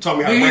 Lateef taught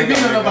me how to break up.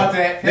 Niggas don't know about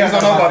that. Niggas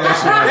don't know about that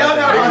shit. They don't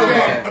know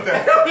about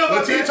that.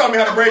 Lateef taught me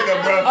how to break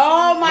up, bro.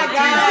 Oh my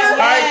God.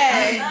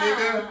 Yes.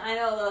 Nigga. I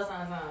know a little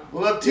something.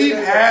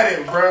 Lateef had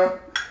it, bro.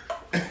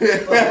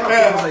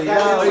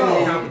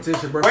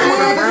 Competition, bro. Wait,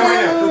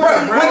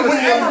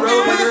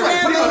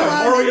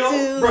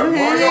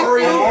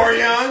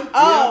 Marion.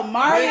 Oh,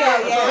 Mario.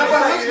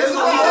 Yeah. This is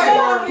what I'm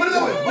saying. Put it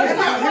up.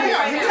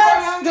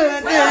 Dun,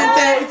 dun, dun.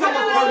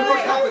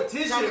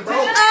 Competition, bro. Oh,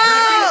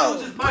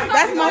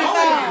 that's my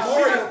song.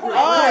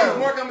 Oh,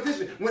 more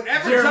competition.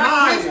 Whenever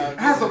Jeremiah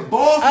has a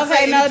ball to Okay,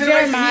 say no, any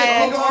generation,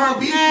 Jeremiah. he a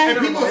R&B, and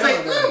people say,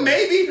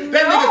 maybe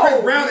that nigga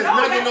Chris Brown is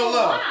not getting no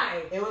love.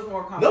 It was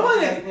more No one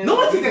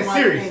took that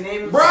serious.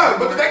 Bruh,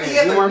 but the fact that he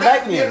had We weren't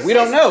back then. We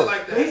don't know.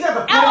 He's at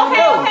the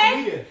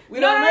Okay. We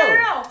don't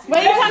know.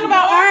 Wait, you talking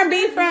about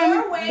R&B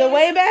from the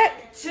way back?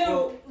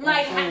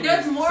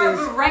 There's more of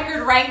a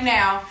record right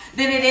now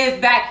than it is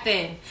back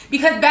then.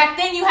 Because back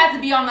then you had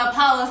to be on the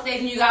Apollo stage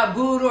and you got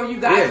booed or you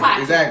got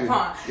clapped. Exactly.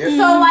 Yes.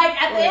 So like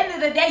at the end of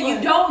the day, you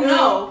don't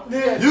know.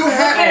 You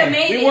had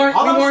We weren't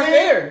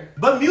there.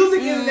 But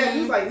music is that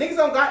music. Like niggas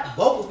don't got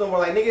vocals no more.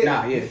 Like nigga.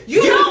 Nah, yeah.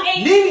 You know,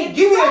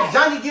 Give me a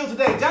Johnny Gill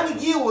today. Johnny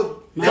Gill was.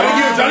 Johnny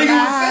Gill was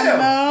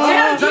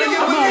sell. Johnny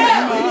Gill was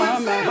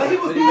sell. But he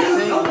was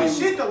dope as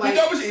shit though. Like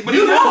But he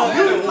was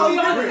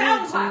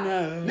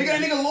SoundCloud. Nigga,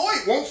 that nigga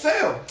Lloyd won't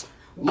sell.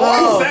 Oh, I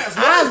love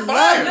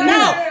fire.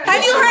 No,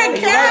 have you heard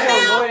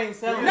Caramel?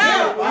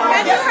 No,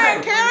 have you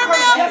heard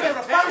Caramel?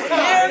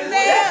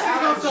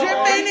 Caramel,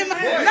 dripping in my.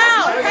 No,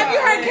 have you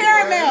heard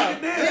Caramel?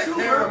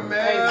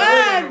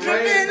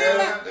 Dripping in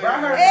my.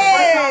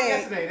 Hey,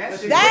 that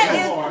is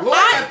Caramel.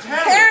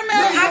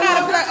 I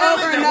gotta play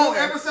over and Who over.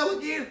 ever sell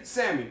again?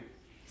 Sammy.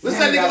 Listen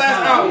to that nigga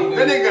last album.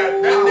 That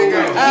nigga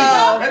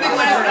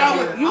last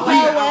album. You know what?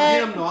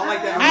 I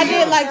like that. I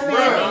did like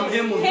Sammy.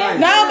 Him was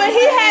nice. No, but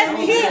he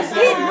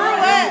grew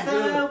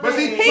up. But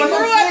see, He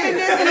grew up in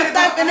this and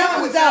stuff, and it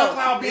was dope.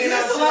 SoundCloud being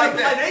out shit like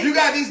that. You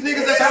got these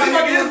niggas that Sounds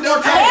like sing it's more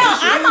Hell,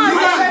 I'm on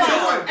got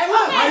Hey,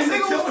 look, this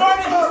nigga was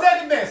started. He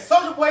said it best.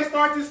 Soulja Boy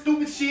started this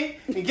stupid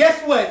shit, and guess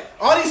what?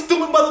 All these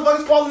stupid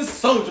motherfuckers calling this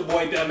Soulja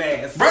Boy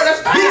dumbass. Bro,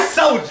 that's Big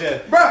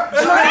Soulja. Bro,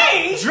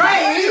 Drake.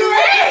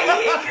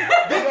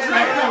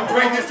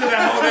 Drake gets to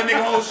that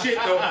nigga whole shit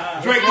though.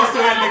 Drake gets to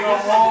that nigga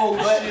whole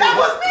shit. That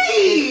was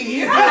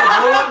me.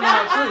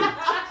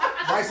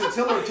 Bryson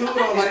Tiller too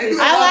though. Like,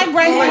 I like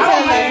Bryson Tiller. I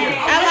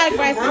like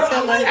Bryson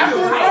Tiller.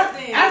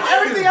 After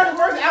everything after the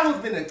first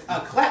album's been a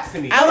clap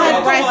to me. I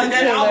like Bryson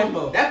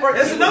Tiller. That first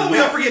That's another one.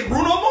 I forget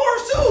Bruno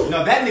Mars too.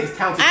 No, that nigga's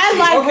talented. I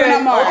like Bruno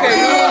Mars.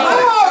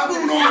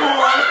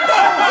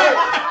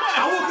 I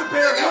will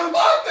compare him.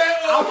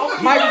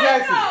 Michael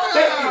Jackson.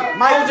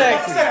 Michael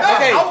Jackson.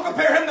 Okay. I will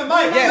compare him to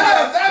Mike. Yes.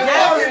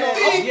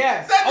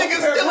 That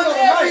nigga's stealing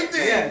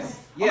everything. Yes.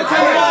 I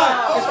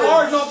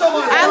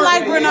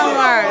like Bruno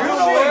Mars.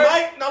 Bruno and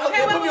Mike. No, look,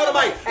 put me on the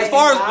mic.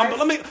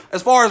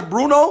 As far as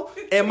Bruno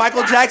and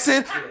Michael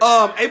Jackson,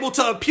 able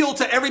to appeal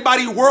to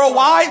everybody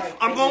worldwide,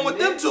 I'm going with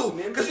them too.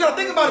 Because you gotta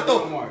think about it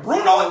though.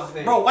 Bruno,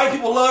 bro, white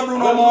people love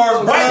Bruno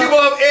Mars. White people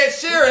love Ed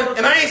Sheeran,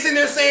 and I ain't sitting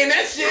there saying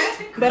that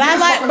shit. But I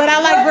like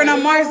Bruno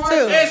Mars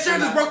too. Ed Sheeran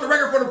just broke the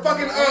record for the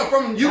fucking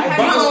from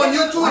Bono and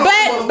YouTube.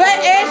 But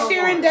Ed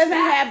Sheeran doesn't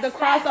have the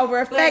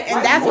crossover effect,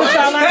 and that's what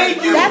y'all are.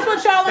 That's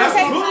what y'all are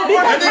taking.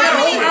 And they got a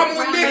whole album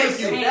with niggas.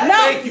 No,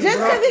 just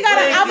because he got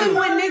an album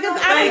with niggas,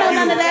 I don't know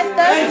none of that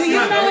stuff. Do you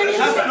know any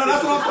of that?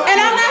 And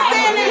I'm not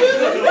saying that.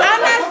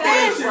 I'm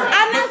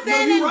not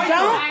saying that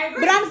don't.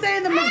 But I'm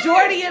saying the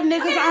majority of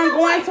niggas aren't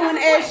going to an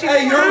Ed Sheeran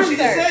Hey, you heard what she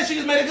just concert. said? She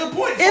just made a good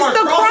point. It's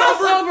the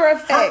crossover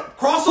effect.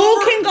 Who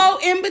can go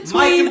in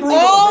between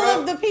all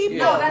of the people?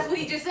 No, that's what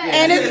he just said.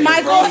 And it's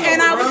Michael,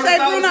 and I would say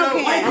Bruno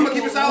I'm can. gonna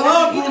keep it solid.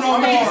 Love Bruno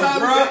Mars,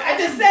 bro. I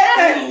just said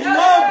that.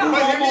 Love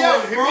Bruno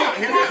Mars, bro.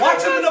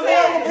 Watch him in the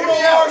bar with Bruno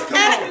Mars. Come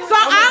on. So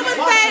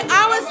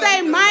I would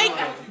say Mike,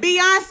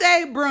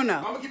 Beyonce, Bruno.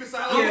 I'm gonna keep it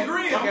solid. I'm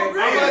agreeing.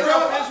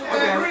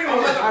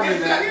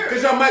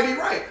 Because y'all might be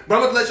right. But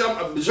I'm gonna let y'all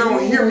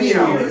gonna hear me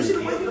out.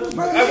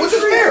 Which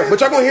is fair. But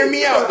y'all gonna hear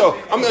me out though.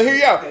 I'm gonna hear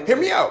you out. Hear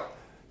me out.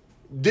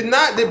 Did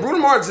Bruno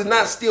Mars did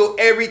not steal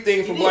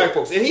everything from black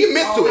folks, and he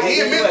admits to it.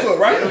 He admits to it,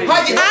 right? Let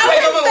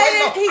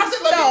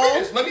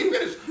me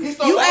finish. He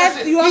stole You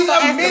also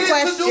asked the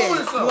question. So.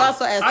 You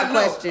also asked the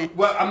question.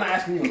 Well, I'm not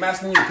asking you. I'm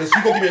asking you because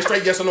you gonna give me a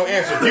straight yes or no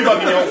answer. You gonna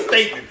give me your own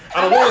statement.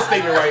 I don't want a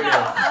statement right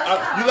now.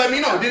 You let me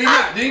know. Did he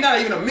not? Did he not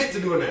even admit to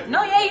doing that?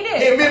 No, yeah, he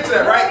did. He admitted to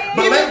that, right?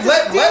 But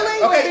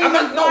okay. I'm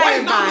not.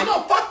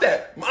 No. Fuck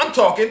that. I'm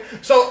talking.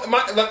 So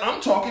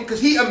I'm talking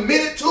because he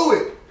admitted to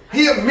it.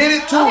 He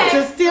admitted to it.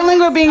 To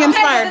stealing or being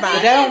inspired by.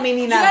 That don't mean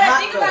he not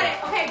hot though.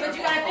 Okay, but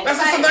you gotta think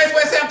That's just a nice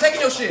way to say I'm taking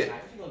your shit.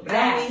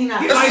 That don't mean he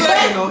not But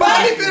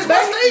let me finish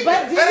my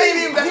statement.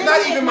 That's not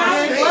even my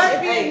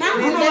statement.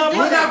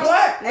 We're not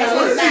black. That's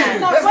what it is.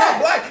 That's not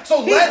black.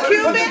 So put it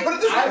this way. Put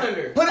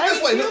it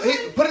this way. No, he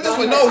put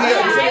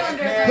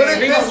it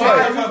this way.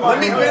 Let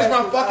me finish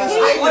my fucking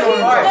statement on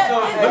it.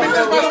 Let me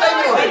finish my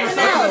statement on it.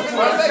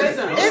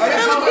 It's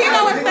Filipino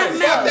or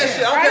something Fuck else. that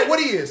shit. I don't care what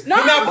he is. No,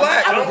 He's not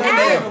black. I was don't give a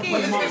damn. asking.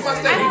 Let me finish my I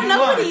statement. don't know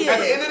what he At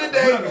the is. end of the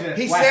day,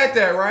 he said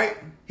that, right?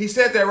 He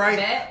said that,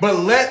 right? But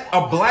let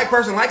a black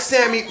person like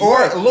Sammy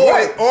or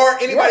Lloyd or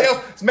anybody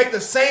else make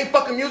the same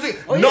fucking music.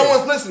 No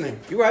one's listening.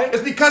 You're right.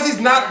 It's because he's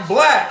not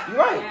black. You're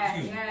right.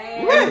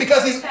 And it's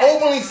because he's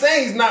openly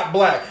saying he's not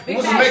black,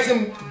 which makes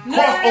him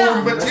cross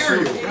over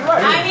material.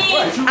 I mean,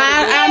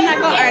 I'm not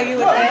gonna argue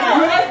with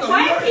that. if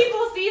white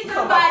people see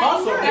somebody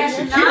that's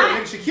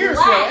not Shakira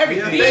black saw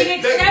everything. being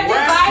accepted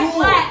by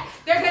black,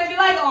 they're gonna be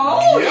like,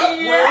 oh yeah.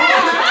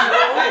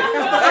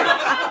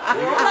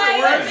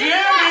 We're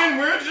jamming.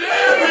 We're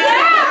jamming.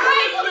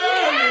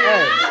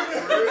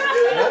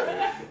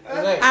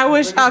 I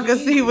wish y'all could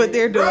see what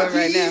they're doing right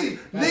now.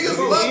 Niggas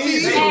love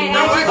T-Eazy. Oh,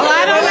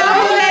 I don't know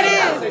who that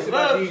is.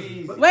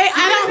 Wait, I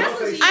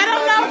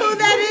don't know who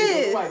that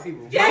is.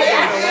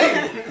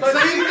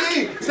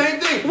 Same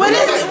thing. What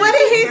did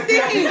he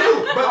sing? No.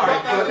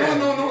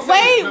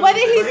 Wait, what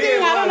did he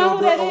sing? I don't know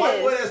who that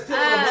is.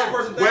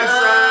 West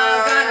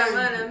Side.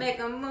 Gonna make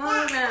a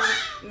move now.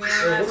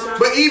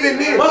 But even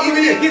then,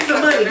 Get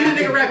some money. Get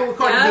a nigga rapping with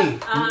Cardi B.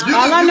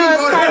 All I know is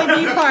Cardi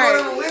B Go part.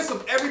 down the list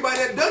of everybody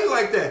that done it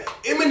like that.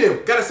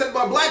 Eminem got accepted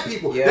by black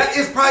people. That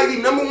is probably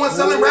the number one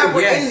selling rapper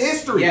in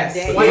history. Yes.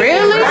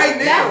 Really? Right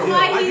now. That's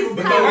why he's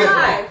top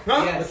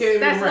 5. Yes.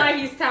 That's why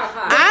he's top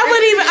 5.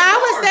 I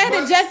would say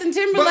that Justin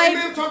Timberlake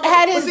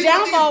had his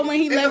downfall when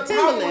he left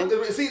Timberland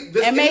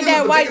and made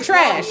that white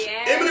trash.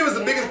 Eminem is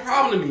the biggest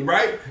problem to me,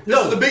 right? This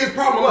is the biggest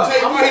problem. I'm gonna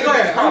tell you why he's the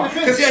biggest problem.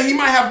 Because he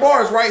might have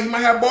bars, right? He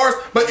might have bars,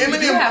 but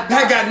Eminem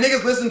had got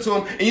niggas listening to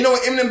him. And you know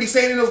what Eminem be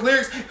saying in those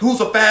lyrics? Who's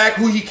a fag?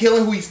 Who he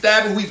killing? Who he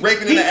stabbing? Who he's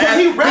raping in the ass?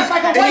 He raps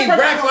like a white and he person.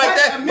 raps like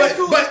that.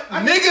 But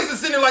niggas is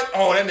sitting there like,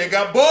 oh, that nigga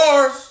got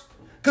bars.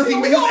 Because he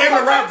was able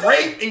to rap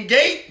rape and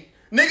gate.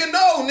 Nigga,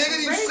 no, nigga,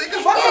 you sick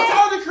as fuck.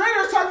 Tyler, the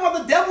creator, is talking about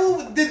the devil,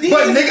 the demons.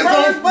 But niggas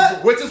don't,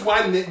 but which is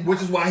why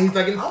he's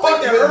not getting fucked like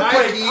that with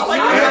earthquake. Nike. I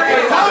like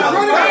that. Tyler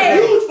Creator got a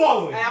huge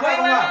following.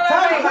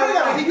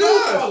 He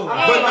does,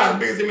 but not as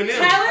big as Eminem.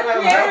 Tyler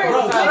Creator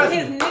is putting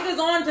his niggas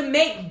on to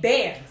make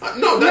bands.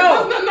 No,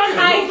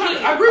 I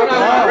agree with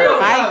that.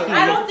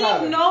 I don't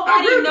think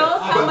nobody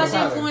knows how much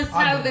influence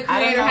Tyler the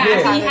Creator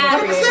has. He has.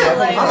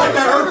 I like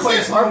that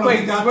earthquake.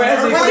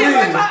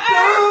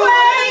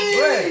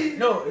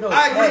 No.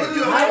 I agree with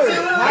you.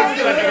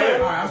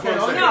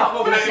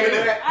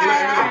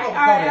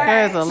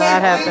 There's a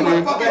lot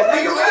happening.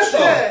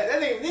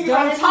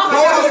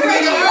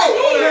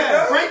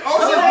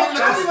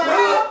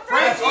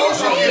 Frank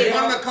Ocean is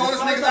one of the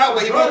coldest niggas out,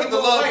 but he won't get the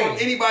love from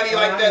anybody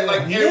like that,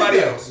 like anybody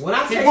else.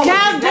 Now, do he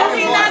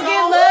not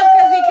get love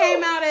because he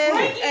came out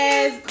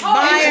as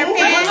bi or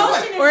pan,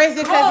 or is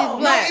it because he's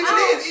black?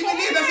 Even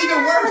then, that's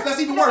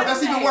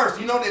even worse.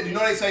 You know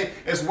they say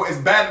it's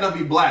bad enough to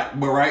be black,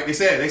 but right? They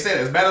said it's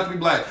bad enough to be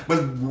black, but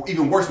it's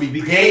even worse to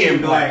be gay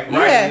and black,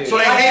 right? Yeah. So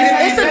they hate him.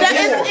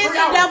 It's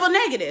a double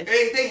negative.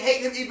 They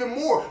hate him even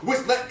more. Which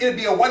it'll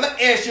be a one. Let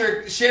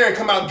Sharon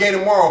come out gay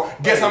tomorrow.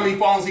 Guess how many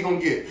followers he gonna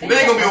get? Then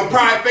they gonna be on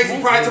Pride,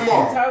 facing Pride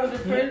tomorrow.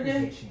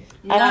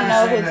 I don't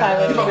know who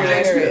Tyler the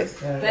Creator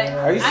is.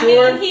 Are you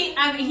sure?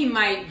 I mean, he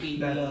might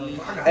be. I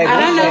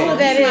don't know who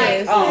that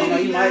is. Oh, no,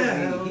 you might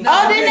be.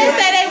 Oh, didn't they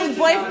say they was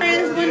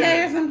boyfriends one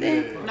day or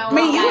something? I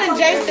mean, you and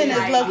Jason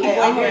is low-key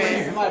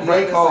boyfriends.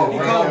 Ray Cole,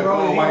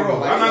 bro.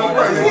 I'm not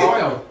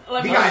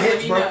gonna He got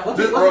hits, bro.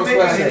 This Earl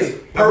Sweatshirt.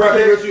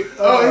 Perfect.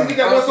 Oh, he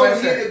got one song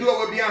he did do it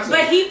with Beyonce.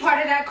 But he part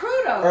of that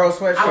crew though. Earl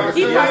Sweatshirt.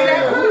 He part of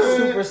that crew.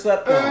 Super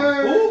slept on.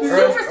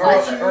 Super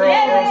Sweatshirt. Earl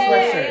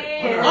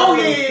Sweatshirt. Oh,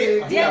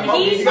 yeah.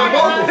 He part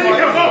of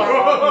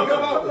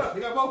that. He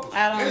got vocals. I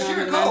don't know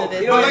Sharon none Cole. of this.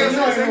 But like I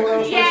said, same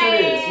thing.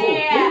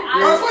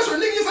 Yeah. Earl Sweatshirt,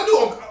 nigga, yes I do.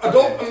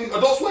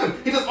 Adult Swim.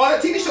 He does all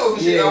that TV shows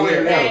and shit out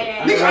there.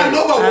 Nigga, I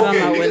know about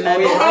Wolfgang. Nigga,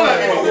 don't holler at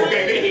me on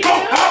Wolfgang. Nigga,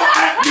 don't holler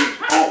at me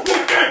on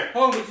Wolfgang.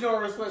 But you know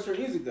Earl Sweatshirt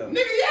music though.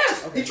 Nigga,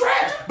 yes. He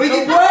trash. But he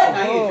Nah,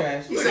 he ain't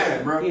trash. He's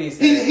sad, bro. He ain't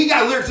sad. He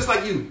got lyrics just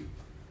like you.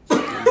 You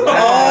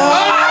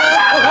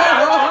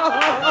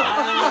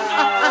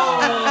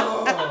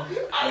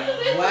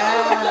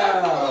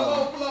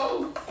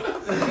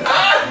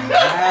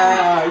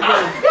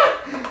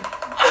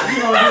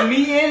gonna do me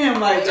and him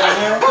like that,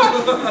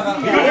 huh?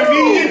 You gonna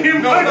me and him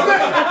like that?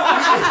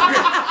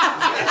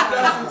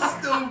 That's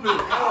stupid.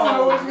 I don't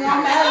know what I'm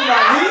mad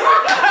about.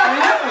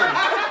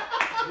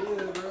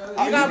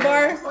 You got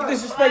bars? You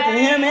disrespecting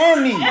him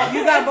and me.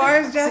 You got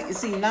bars, Justin?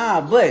 See,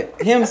 nah,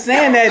 but him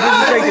saying that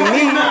disrespecting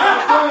me,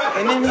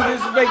 and then me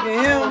disrespecting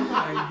him.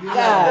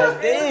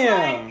 God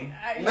damn.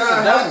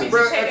 Nah,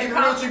 bro.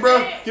 Keep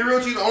real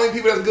with you. The only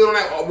people that's good on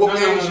that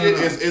Wolfgang shit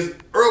is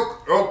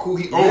Earl Cool.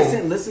 He owns.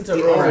 Listen to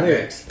Earl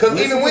lyrics. Because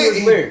even when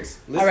his lyrics.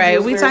 All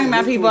right, we talking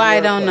about people I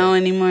don't know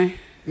anymore.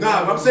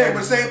 Nah, but I'm saying,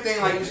 but same thing,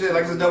 like you said,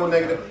 like it's a double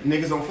negative.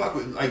 Niggas don't fuck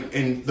with, like,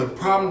 and the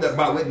problem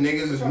about with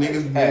niggas is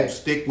niggas won't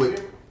stick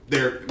with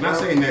they're not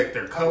saying that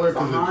their color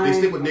because they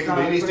stick with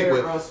niggas, they stick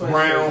with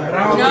brown.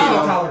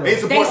 No. They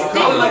support the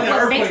stick color. with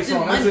what makes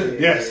them money.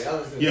 Yes.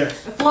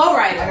 Flow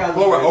Rider.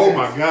 Oh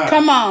my god.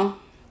 Come on.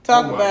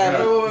 Talk about it.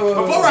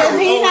 Because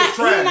he not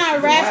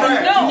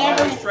rapping. No.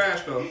 Never. It's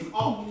trash though.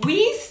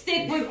 We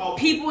stick with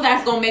people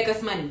that's gonna make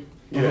us money.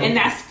 Yeah. And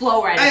that's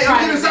Flow Rider. Hey,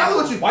 I'm getting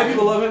solid with you. White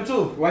people love him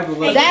too. White people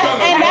love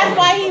That's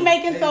why he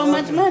making so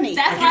much money.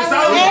 That's Keep it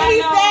solid. why And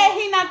he said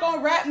he not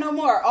gonna rap no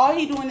more. All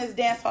he doing is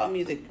dancehall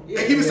music.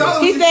 Hey, keep it solid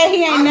with He you. said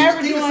he ain't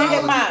never Keep it doing solid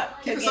hip with hop.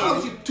 you. Keep it solid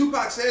with you.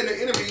 Tupac said in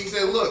the interview, he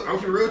said, "Look, I'm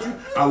keeping real with you.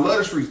 I love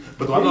the streets,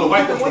 but I know the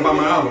white folks can buy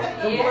my album.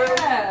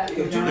 Yeah.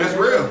 That's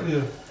real."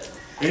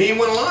 And he ain't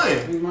went lying.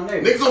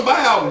 Niggas don't buy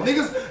albums.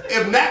 Niggas,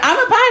 if not, I'm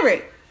a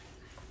pirate.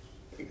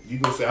 you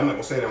gonna say I'm not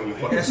gonna say that on your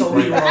fucking. That's so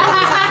weird.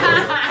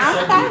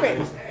 I'm a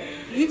pirate.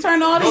 You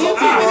turn all the YouTube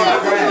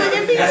videos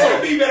into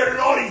That's be better than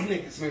all these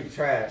niggas. Nigga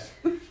trash.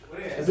 Them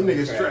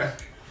niggas trash.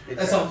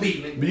 That's on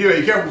beat, nigga. But you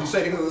ain't careful what you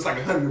say because it's like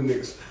 100 of them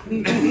niggas.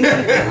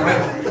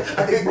 I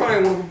think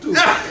Brian one of them too.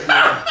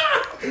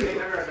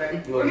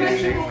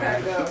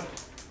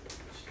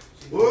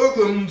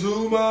 Welcome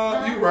to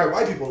my. You right.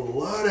 White people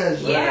love that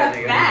shit. Yeah,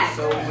 facts.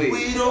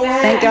 We don't.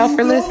 Thank y'all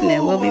for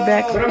listening. We'll be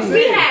back.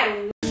 We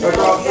had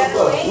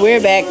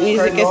We're back.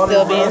 Music is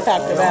still being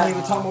talked about. To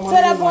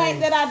the point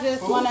that I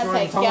just want to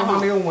take you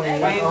home.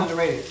 Wayne's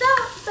underrated.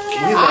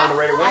 He's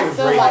underrated. Wayne is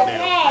rated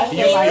now. He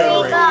used to be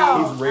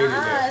underrated. He's rated now.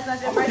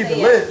 Keep it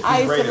lit. I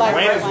used to like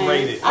Wayne is Wayne.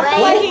 rated. I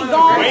feel like he's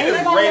gone. Wayne is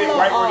He's gone a rated little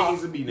right where he off.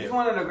 needs to be He's now.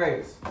 one of the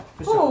greatest.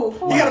 Who? He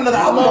got another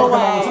album Lil coming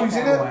out Wayne. too. You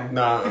see that?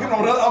 Nah. He got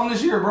another album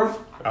this year, bro.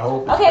 I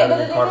hope it's okay, better but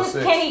than the Carter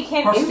thing is,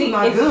 6. is he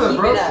not good,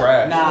 keeping bro. up?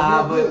 Trash.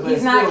 Nah, but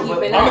He's not keeping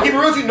I'm up. gonna keep it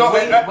real with you. No,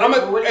 Wait,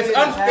 it's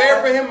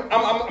unfair for him.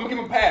 I'm gonna give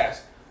him a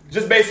pass.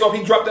 Just based off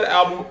he dropped that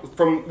album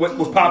from what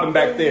was popping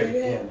back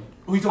then.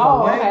 Who you talking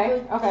about? Oh,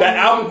 Wayne? okay. That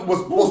album was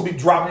supposed to be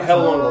dropped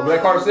hella long ago. Was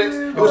that Carter 6?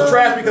 It was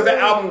trash because that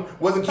album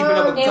wasn't keeping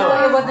up with the It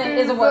time.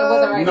 wasn't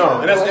right. No,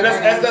 and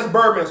that's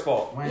Birdman's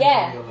fault.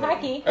 Yeah,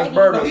 Nike. That's No,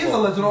 Birdman's he's a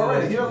fault. legend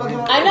already. He's a legend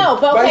already. I know,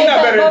 but But okay, he's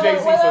not better than but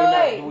Jay-Z, so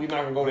wait. we're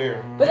not gonna go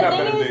there. But He's the not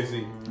better thing than is-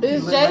 Jay-Z.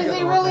 Is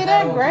Jay-Z really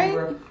that great?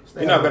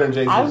 He's not better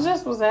than I Jay-Z.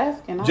 just was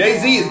asking.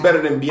 Jay-Z is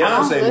better than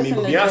Beyonce to me, listen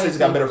but to Beyonce's Jay-Z.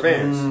 got better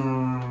fans.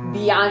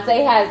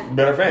 Beyoncé has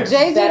Better fans.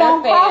 Jay-Z Better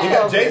don't fans.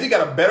 cross. Jay-Z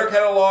got a better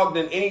catalog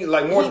than any,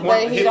 like more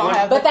But he don't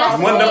have the But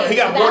that's one. crossover. He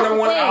got That's more the than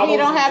one thing. album. He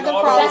don't have the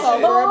That's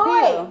crossover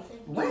the appeal.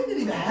 Wayne didn't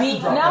even have to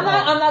drop I'm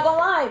that not gonna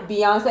lie.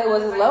 Beyonce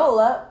was his level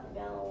up.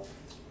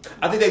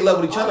 I think they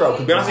leveled each other up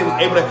because Beyonce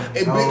was able to.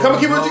 I'm gonna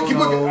keep it with you.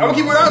 I'm gonna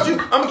keep it without you.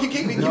 I'm gonna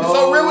keep it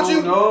so real with you.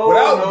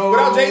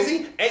 Without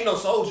Jay-Z, ain't no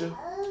Soldier.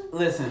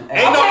 Listen,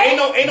 Ain't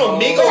no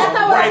But Migos that's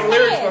not what writing I'm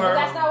lyrics saying. for her.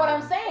 That's not what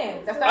I'm saying.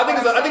 That's not I think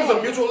what I'm it's a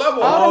saying. mutual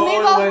level. Oh, the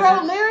Migos it wrote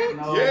wasn't. lyrics?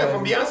 Yeah,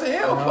 from Beyonce.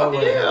 Hell, fuck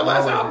yeah, that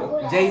last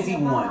album. Jay-Z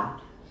won.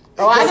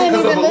 Oh, I didn't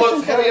Because of even the listen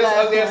looks, to hell the yes,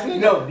 last ugly ass one.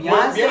 nigga. No,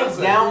 Where's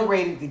Beyonce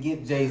downgraded to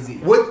get Jay-Z.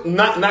 What?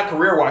 Not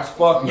career wise.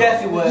 Fuck no.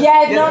 Yes, it was.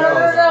 Yeah, Yes, no. it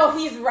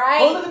was. He's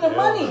right. Oh, look at the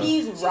money.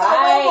 He's She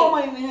got way more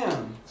right. money than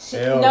him.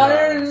 Hell No.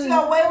 She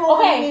got way more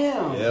Okay. money than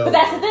him. Hell But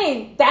that's the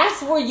thing.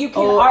 That's where you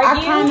can Oh, I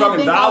argue. kinda We're talking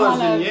think I dollars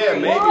wanna and yeah, agree.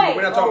 maybe. But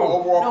we're not talking about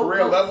overall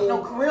career level. No,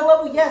 career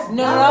level, yes.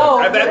 No.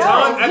 At that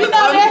time, You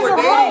know, they there's were a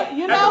dating. rumor.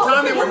 You At the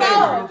time, they were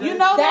dating. You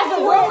know, there's That's a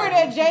a rumor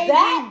that Jay-Z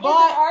That is an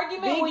bought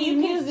argument where Biggie you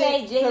can music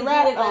say to Jay-Z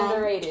rap is on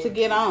underrated. to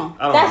get on.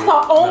 I don't That's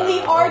know. the only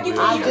Nah, I don't argument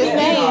believe I'm you just can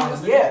saying.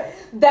 say Yeah.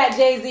 that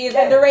Jay-Z is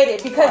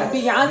underrated because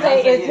Beyonce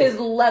Beyonce is is. his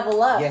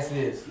level up. Yes, it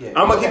is. Yeah.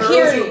 I'm gonna keep it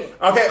real with you. Period.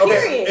 Okay.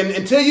 Period. And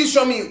until you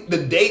show me the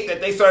date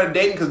that they started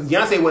dating, because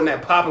Beyonce wasn't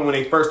that popping when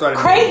they first started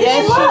Crazy dating.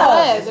 Yes, she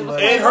was. It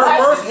was And her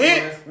first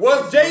hit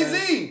was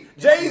Jay-Z.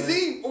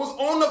 Jay-Z was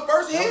on the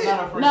first hit.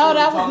 No,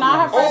 that was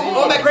not her first hit.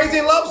 On that Crazy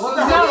in Love song.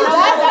 That's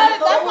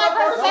like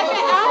her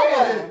second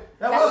album.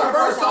 That was her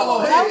first solo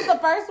hit. That was the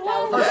first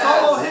one. Her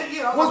solo hit,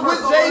 yeah. Was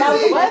with That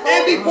Jay-Z. was-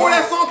 And before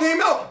that song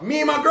came out, me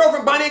and my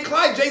girlfriend Bonnie and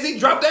Clyde, Jay-Z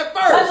dropped that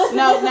first.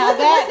 No, now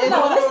that is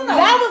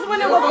that was when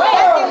it was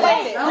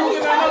speculated.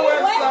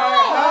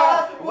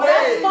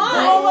 Wait, fine.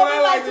 you know what I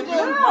like to do?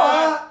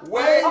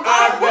 Wait,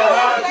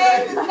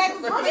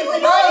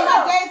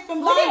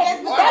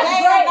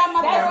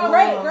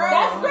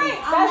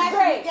 That's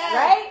great.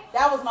 Right?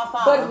 That was my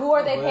song. But who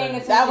are they paying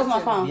attention to? That was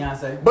my song.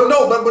 Beyonce. But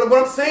no, but what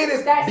I'm saying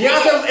is That's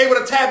Beyonce it. was able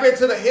to tap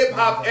into the hip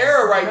hop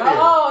era right there.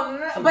 Oh, no.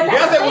 But that's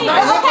Beyonce the was thing.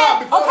 not hip-hop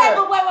before Okay, that.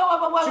 but wait.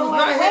 She was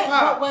not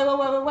hip-hop.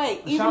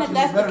 Wait. Even if Ashanti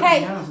that's was the better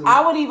case, than Beyonce.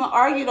 I would even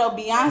argue though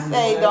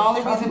Beyonce, the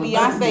only reason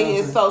Beyonce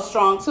is so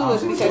strong too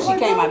is because she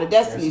came out of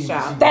Destiny's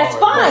Child. That's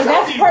fine.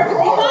 That's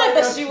perfectly fine.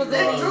 But she was a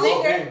lead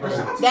singer.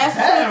 That's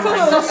true too.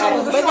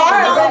 But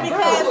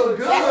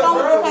that's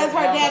only because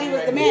her daddy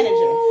was the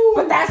manager.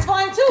 But that's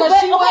fine too. Because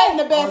But, she wasn't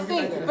the best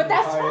singer. but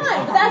that's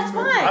fine. But that's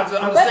fine.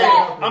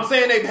 I'm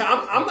saying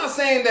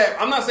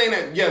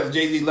that yes,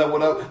 Jay-Z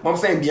leveled up. But I'm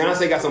saying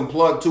Beyonce got some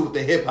plug too with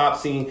the hip hop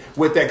scene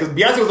with that because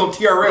Beyonce was on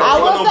TRL. I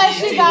She wasn't will on say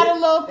BET. she got a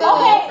little thing.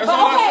 Okay, That's but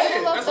all I okay.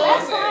 said. That's all I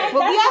That's said. fine. But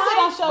That's Beyonce fine.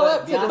 don't show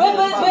up to the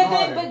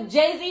But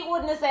Jay-Z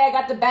wouldn't have say I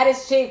got the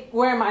baddest chick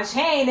wearing my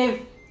chain if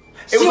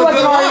It was a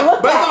good line,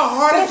 but it's the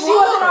hardest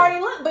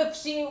line. But if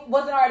she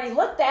wasn't already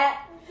looked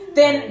at,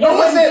 then it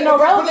wouldn't be no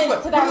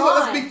relevance to that line.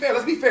 Let's be fair.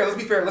 I'm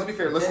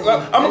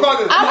gonna call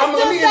this. I'm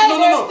still saying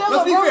there's still a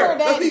rumor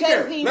that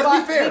Jay-Z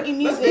brought Biggie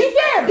music.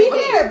 Be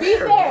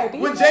fair.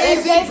 When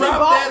Jay-Z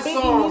dropped that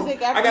song,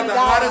 I got the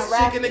hottest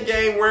chick in the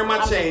game wearing my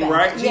chain,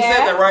 right? She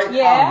said that, right?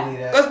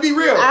 Yeah. Let's be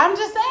real. I'm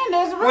just saying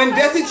there's a rumor. When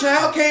Destiny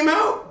Child came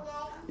out,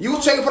 you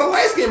was checking for the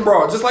light-skinned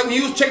broad, just like when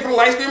you was checking for the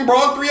light-skinned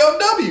broad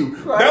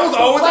 3LW. That was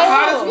always the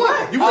hottest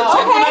one. You were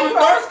checking for the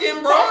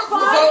dark-skinned broad.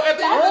 So at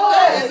the end of the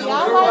day,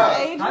 y'all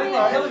like Adrian. I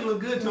think Kelly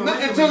looked good to him.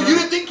 until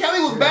you didn't think Kelly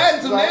was bad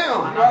until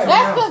now.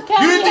 That's because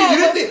Kelly. You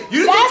didn't think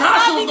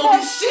Tasha was gonna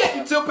be shit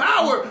until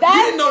Power. You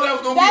didn't know that was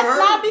gonna be her.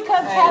 That's not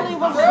because Kelly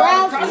was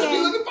brown Tasha be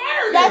skin. looking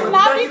fire. That's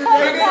not because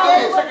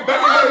Kelly was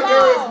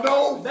There is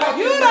no fucking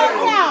You don't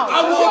count.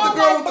 I You want the don't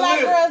girl like with the black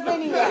list. girls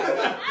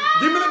anyway.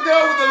 Give me the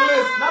girl with the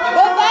list. But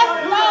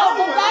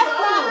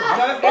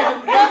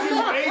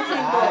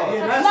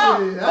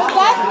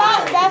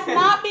that's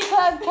not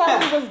because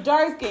Kelly was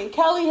dark skinned.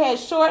 Kelly had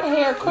short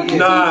hair, crooked teeth,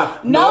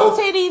 no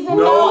titties, and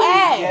no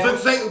ass.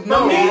 Just say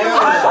no. She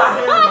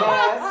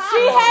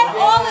had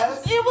all.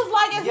 It was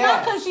like it's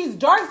not because she's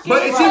dark skinned.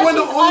 But she wasn't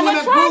the only one in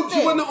that group.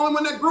 She wasn't the only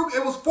one in that group.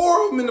 It was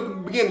 4 of them in the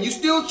beginning. You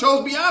still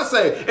chose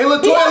Beyonce, and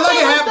LaToya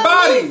Luckett had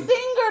bodies.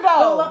 Singer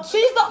though,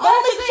 she's the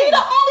only. She the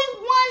only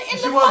one in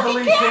the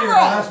fucking camera.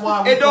 That's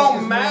why It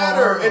don't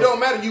matter. It don't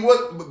matter. You was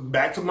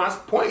back to my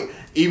point.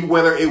 Even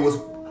whether it was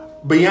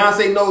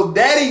Beyonce knows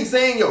Daddy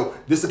saying, "Yo,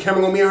 this the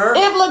camera gonna be her."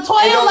 If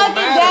LaToya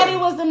Luckett Daddy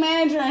was the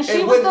manager and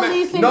she was the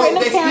lead singer in the camera,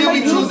 they still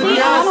be choosing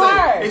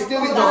Beyonce. They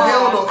still be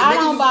hell no.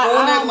 Niggas was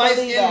on that light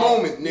skin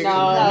moment, nigga.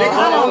 Niggas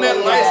was on that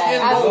light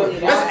skin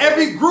moment. That's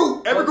every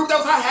group. Every group that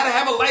was hot had to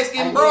have a light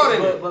skin broad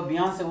in it. But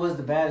Beyonce was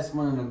the baddest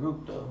one in the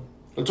group, though.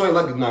 LaToya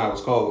Luckett, it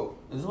was cold.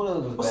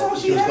 What song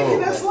she had in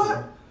that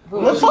slot?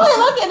 LaToya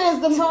Luckett is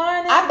the.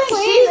 I think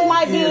she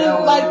might be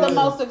like the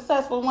most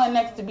successful one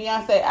next to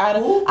Beyonce. I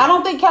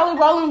don't think Kelly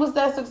Rowland was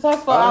that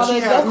successful. She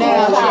had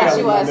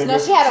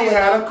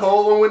a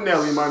cold one with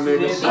Nelly, my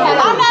nigga.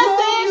 I'm not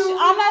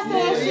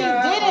saying she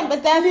didn't,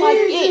 but that's like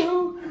it.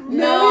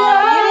 No.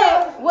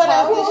 What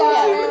else did she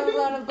have?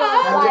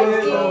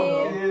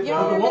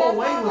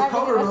 Wayne was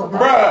colder than her,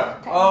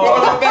 Bruh.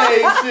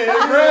 Motivation,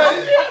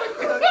 bruh.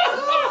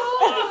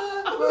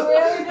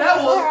 That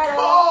was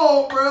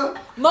cold, bro.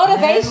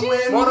 Motivation.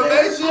 I'ma get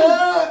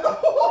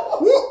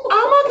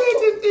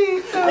this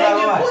thing. They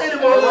get played in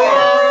my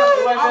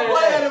car. I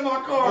play that in my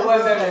car.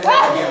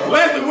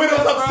 Leslie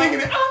Widows up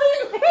singing it. They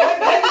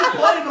get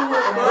played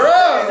nowhere,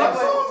 bro. Some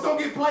songs don't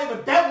get played,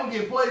 but that one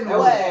get played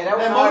nowhere. That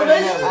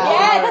Motivation.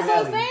 Yeah, that's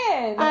what I'm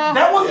saying.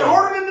 That wasn't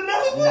harder than the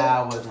Nelly one.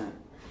 Nah, it wasn't.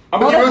 I'm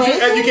gonna give it to you.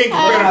 You can't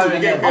compare the two.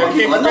 You can't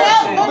compare.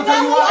 I'm gonna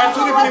tell you what. I had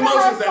 2 different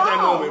emotions at that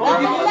moment, bro.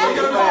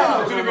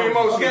 2 different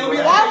emotions.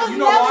 That was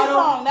Nelly's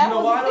song. That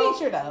was a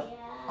feature, though.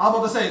 I was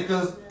about to say,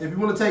 because if you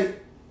want to take,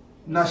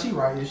 she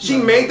right. She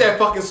made that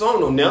fucking song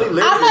though. Nelly I'm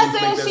not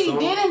saying she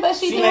didn't, but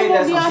she did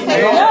with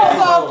Beyonce.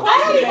 So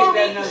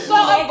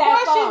of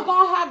course she's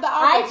gonna have the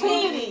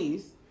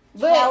opportunities.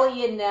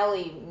 Kelly and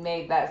Nelly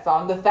made that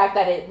song. The fact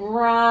that it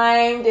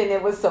rhymed and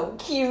it was so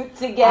cute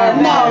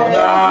together. But I'm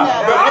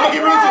gonna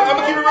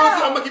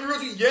keep it real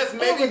to you. Yes,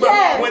 maybe.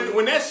 But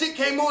when that shit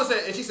came on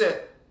and she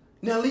said,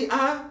 Nelly,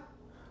 I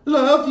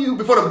love you.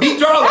 Before the beat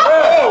dropped,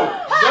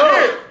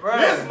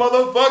 this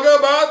motherfucker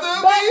about to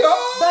be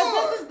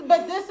home.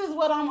 But this is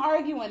what I'm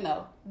arguing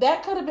though.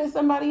 That could have been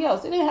somebody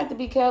else. It didn't have to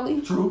be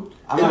Kelly. True.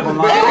 It was so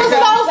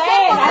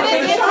simple.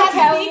 It didn't have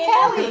to be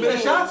Kelly.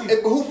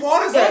 Who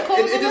fault is that?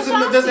 It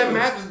doesn't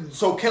matter.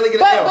 So Kelly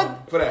get an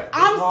L for that.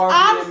 I'm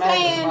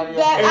saying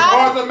that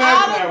out of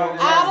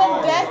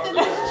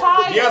Destiny's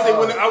Child, Beyonce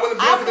wouldn't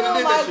have did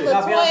that shit.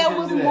 LaToya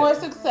was more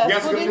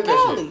successful than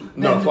Kelly.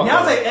 No,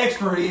 Beyonce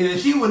extra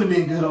is. She wouldn't have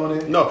been good on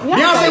it. No,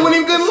 Beyonce wasn't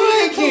even good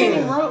Lion King.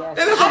 And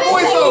that's a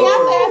voiceover.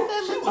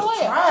 Beyonce was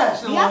trash.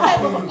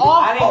 Beyonce was awful.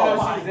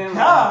 I didn't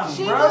know she was in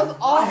She was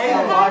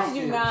awful. How did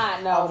you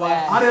not know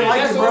that? I didn't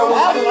like it, bro.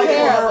 I didn't like it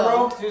for her,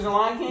 bro. She was in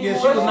Lion King? Yeah,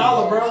 she was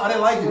Nala, bro. I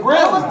didn't like it.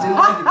 Really?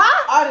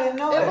 I didn't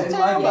know that. It was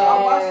terrible. I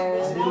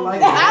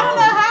don't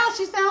know how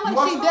she sounded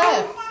like she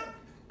deaf.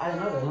 I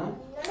didn't know that, huh?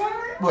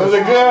 Was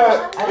it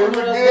good?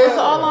 It's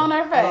all on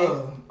her face.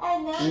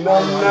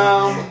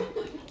 No.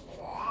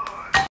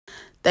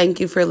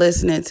 Thank you for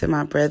listening to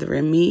My Brother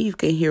and Me. You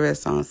can hear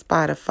us on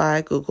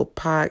Spotify, Google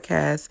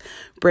Podcasts,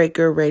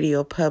 Breaker,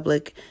 Radio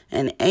Public,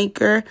 and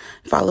Anchor.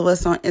 Follow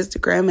us on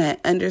Instagram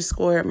at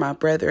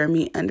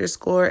 _mybrotherandme_ and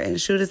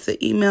shoot us an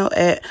email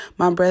at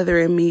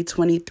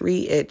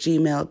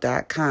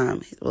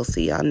mybrotherandme23@gmail.com. We'll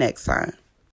see y'all next time.